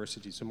 Edinburgh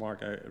University. So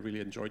Mark, I really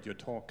enjoyed your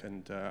talk,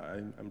 and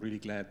I'm really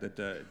glad that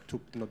it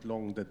took not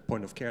long that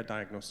point-of-care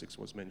diagnostics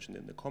was mentioned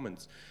in the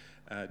comments.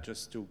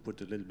 Just to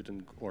put a little bit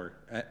in, or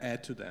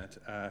add to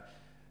that,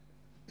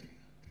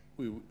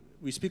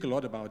 we speak a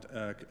lot about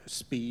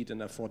speed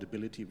and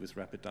affordability with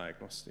rapid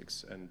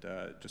diagnostics, and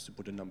just to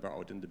put a number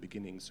out in the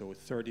beginning, so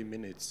 30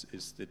 minutes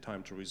is the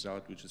time to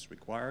result which is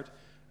required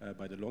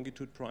by the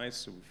Longitude Prize.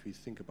 So if we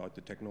think about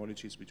the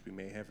technologies which we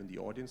may have in the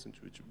audience and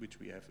which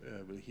we have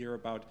will hear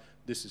about,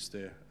 this is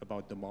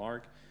about the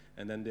mark.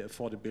 And then the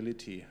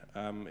affordability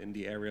in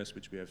the areas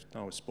which we have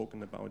now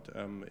spoken about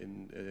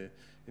in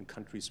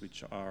countries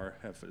which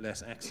have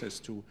less access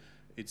to,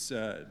 it's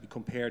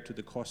compared to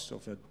the cost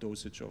of a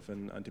dosage of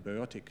an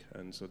antibiotic.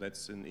 And so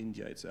that's in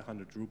India, it's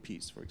 100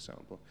 rupees, for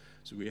example.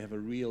 So we have a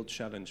real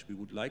challenge. We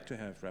would like to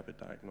have rapid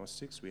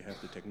diagnostics. We have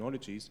the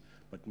technologies,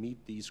 but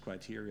meet these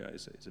criteria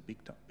is a big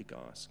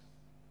ask.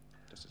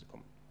 Just as a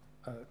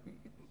comment.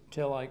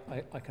 Till,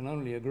 I can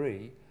only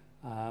agree.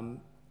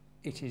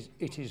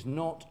 It is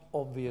not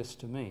obvious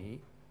to me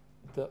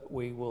that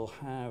we will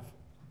have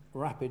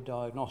rapid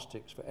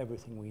diagnostics for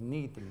everything we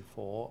need them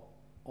for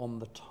on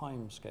the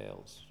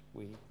timescales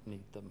we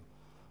need them.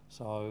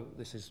 So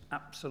this is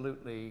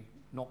absolutely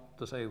not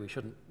to say we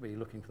shouldn't be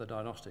looking for the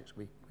diagnostics.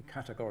 We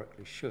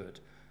categorically should,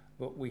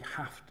 but we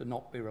have to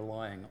not be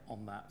relying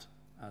on that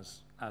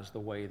as the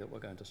way that we're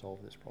going to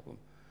solve this problem.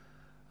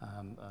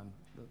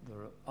 There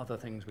are other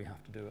things we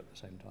have to do at the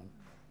same time.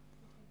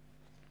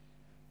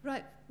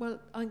 Right, well,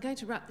 I'm going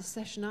to wrap this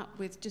session up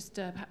with just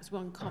perhaps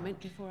one comment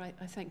before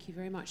I thank you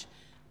very much.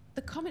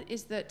 The comment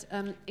is that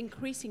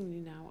increasingly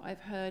now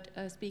I've heard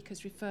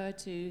speakers refer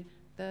to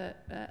the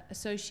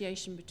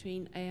association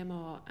between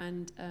AMR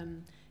and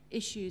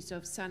issues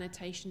of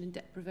sanitation and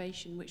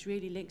deprivation, which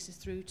really links us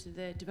through to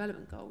the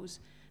development goals.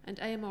 And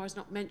AMR is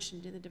not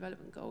mentioned in the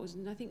development goals.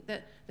 And I think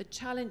that the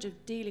challenge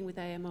of dealing with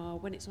AMR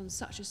when it's on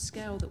such a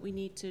scale that we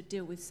need to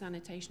deal with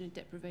sanitation and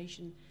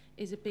deprivation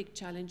is a big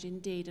challenge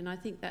indeed. And I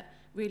think that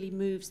really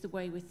moves the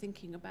way we're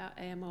thinking about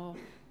AMR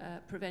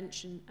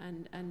prevention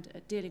and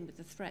dealing with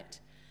the threat.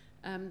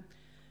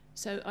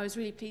 So I was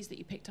really pleased that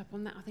you picked up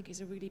on that. I think it's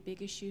a really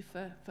big issue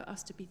for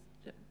us to be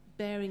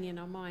bearing in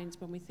our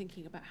minds when we're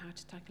thinking about how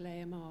to tackle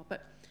AMR.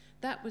 But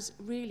that was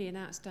really an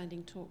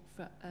outstanding talk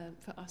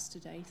for us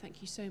today.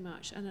 Thank you so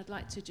much. And I'd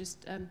like to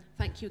just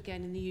thank you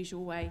again in the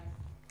usual way.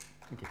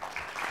 Thank you.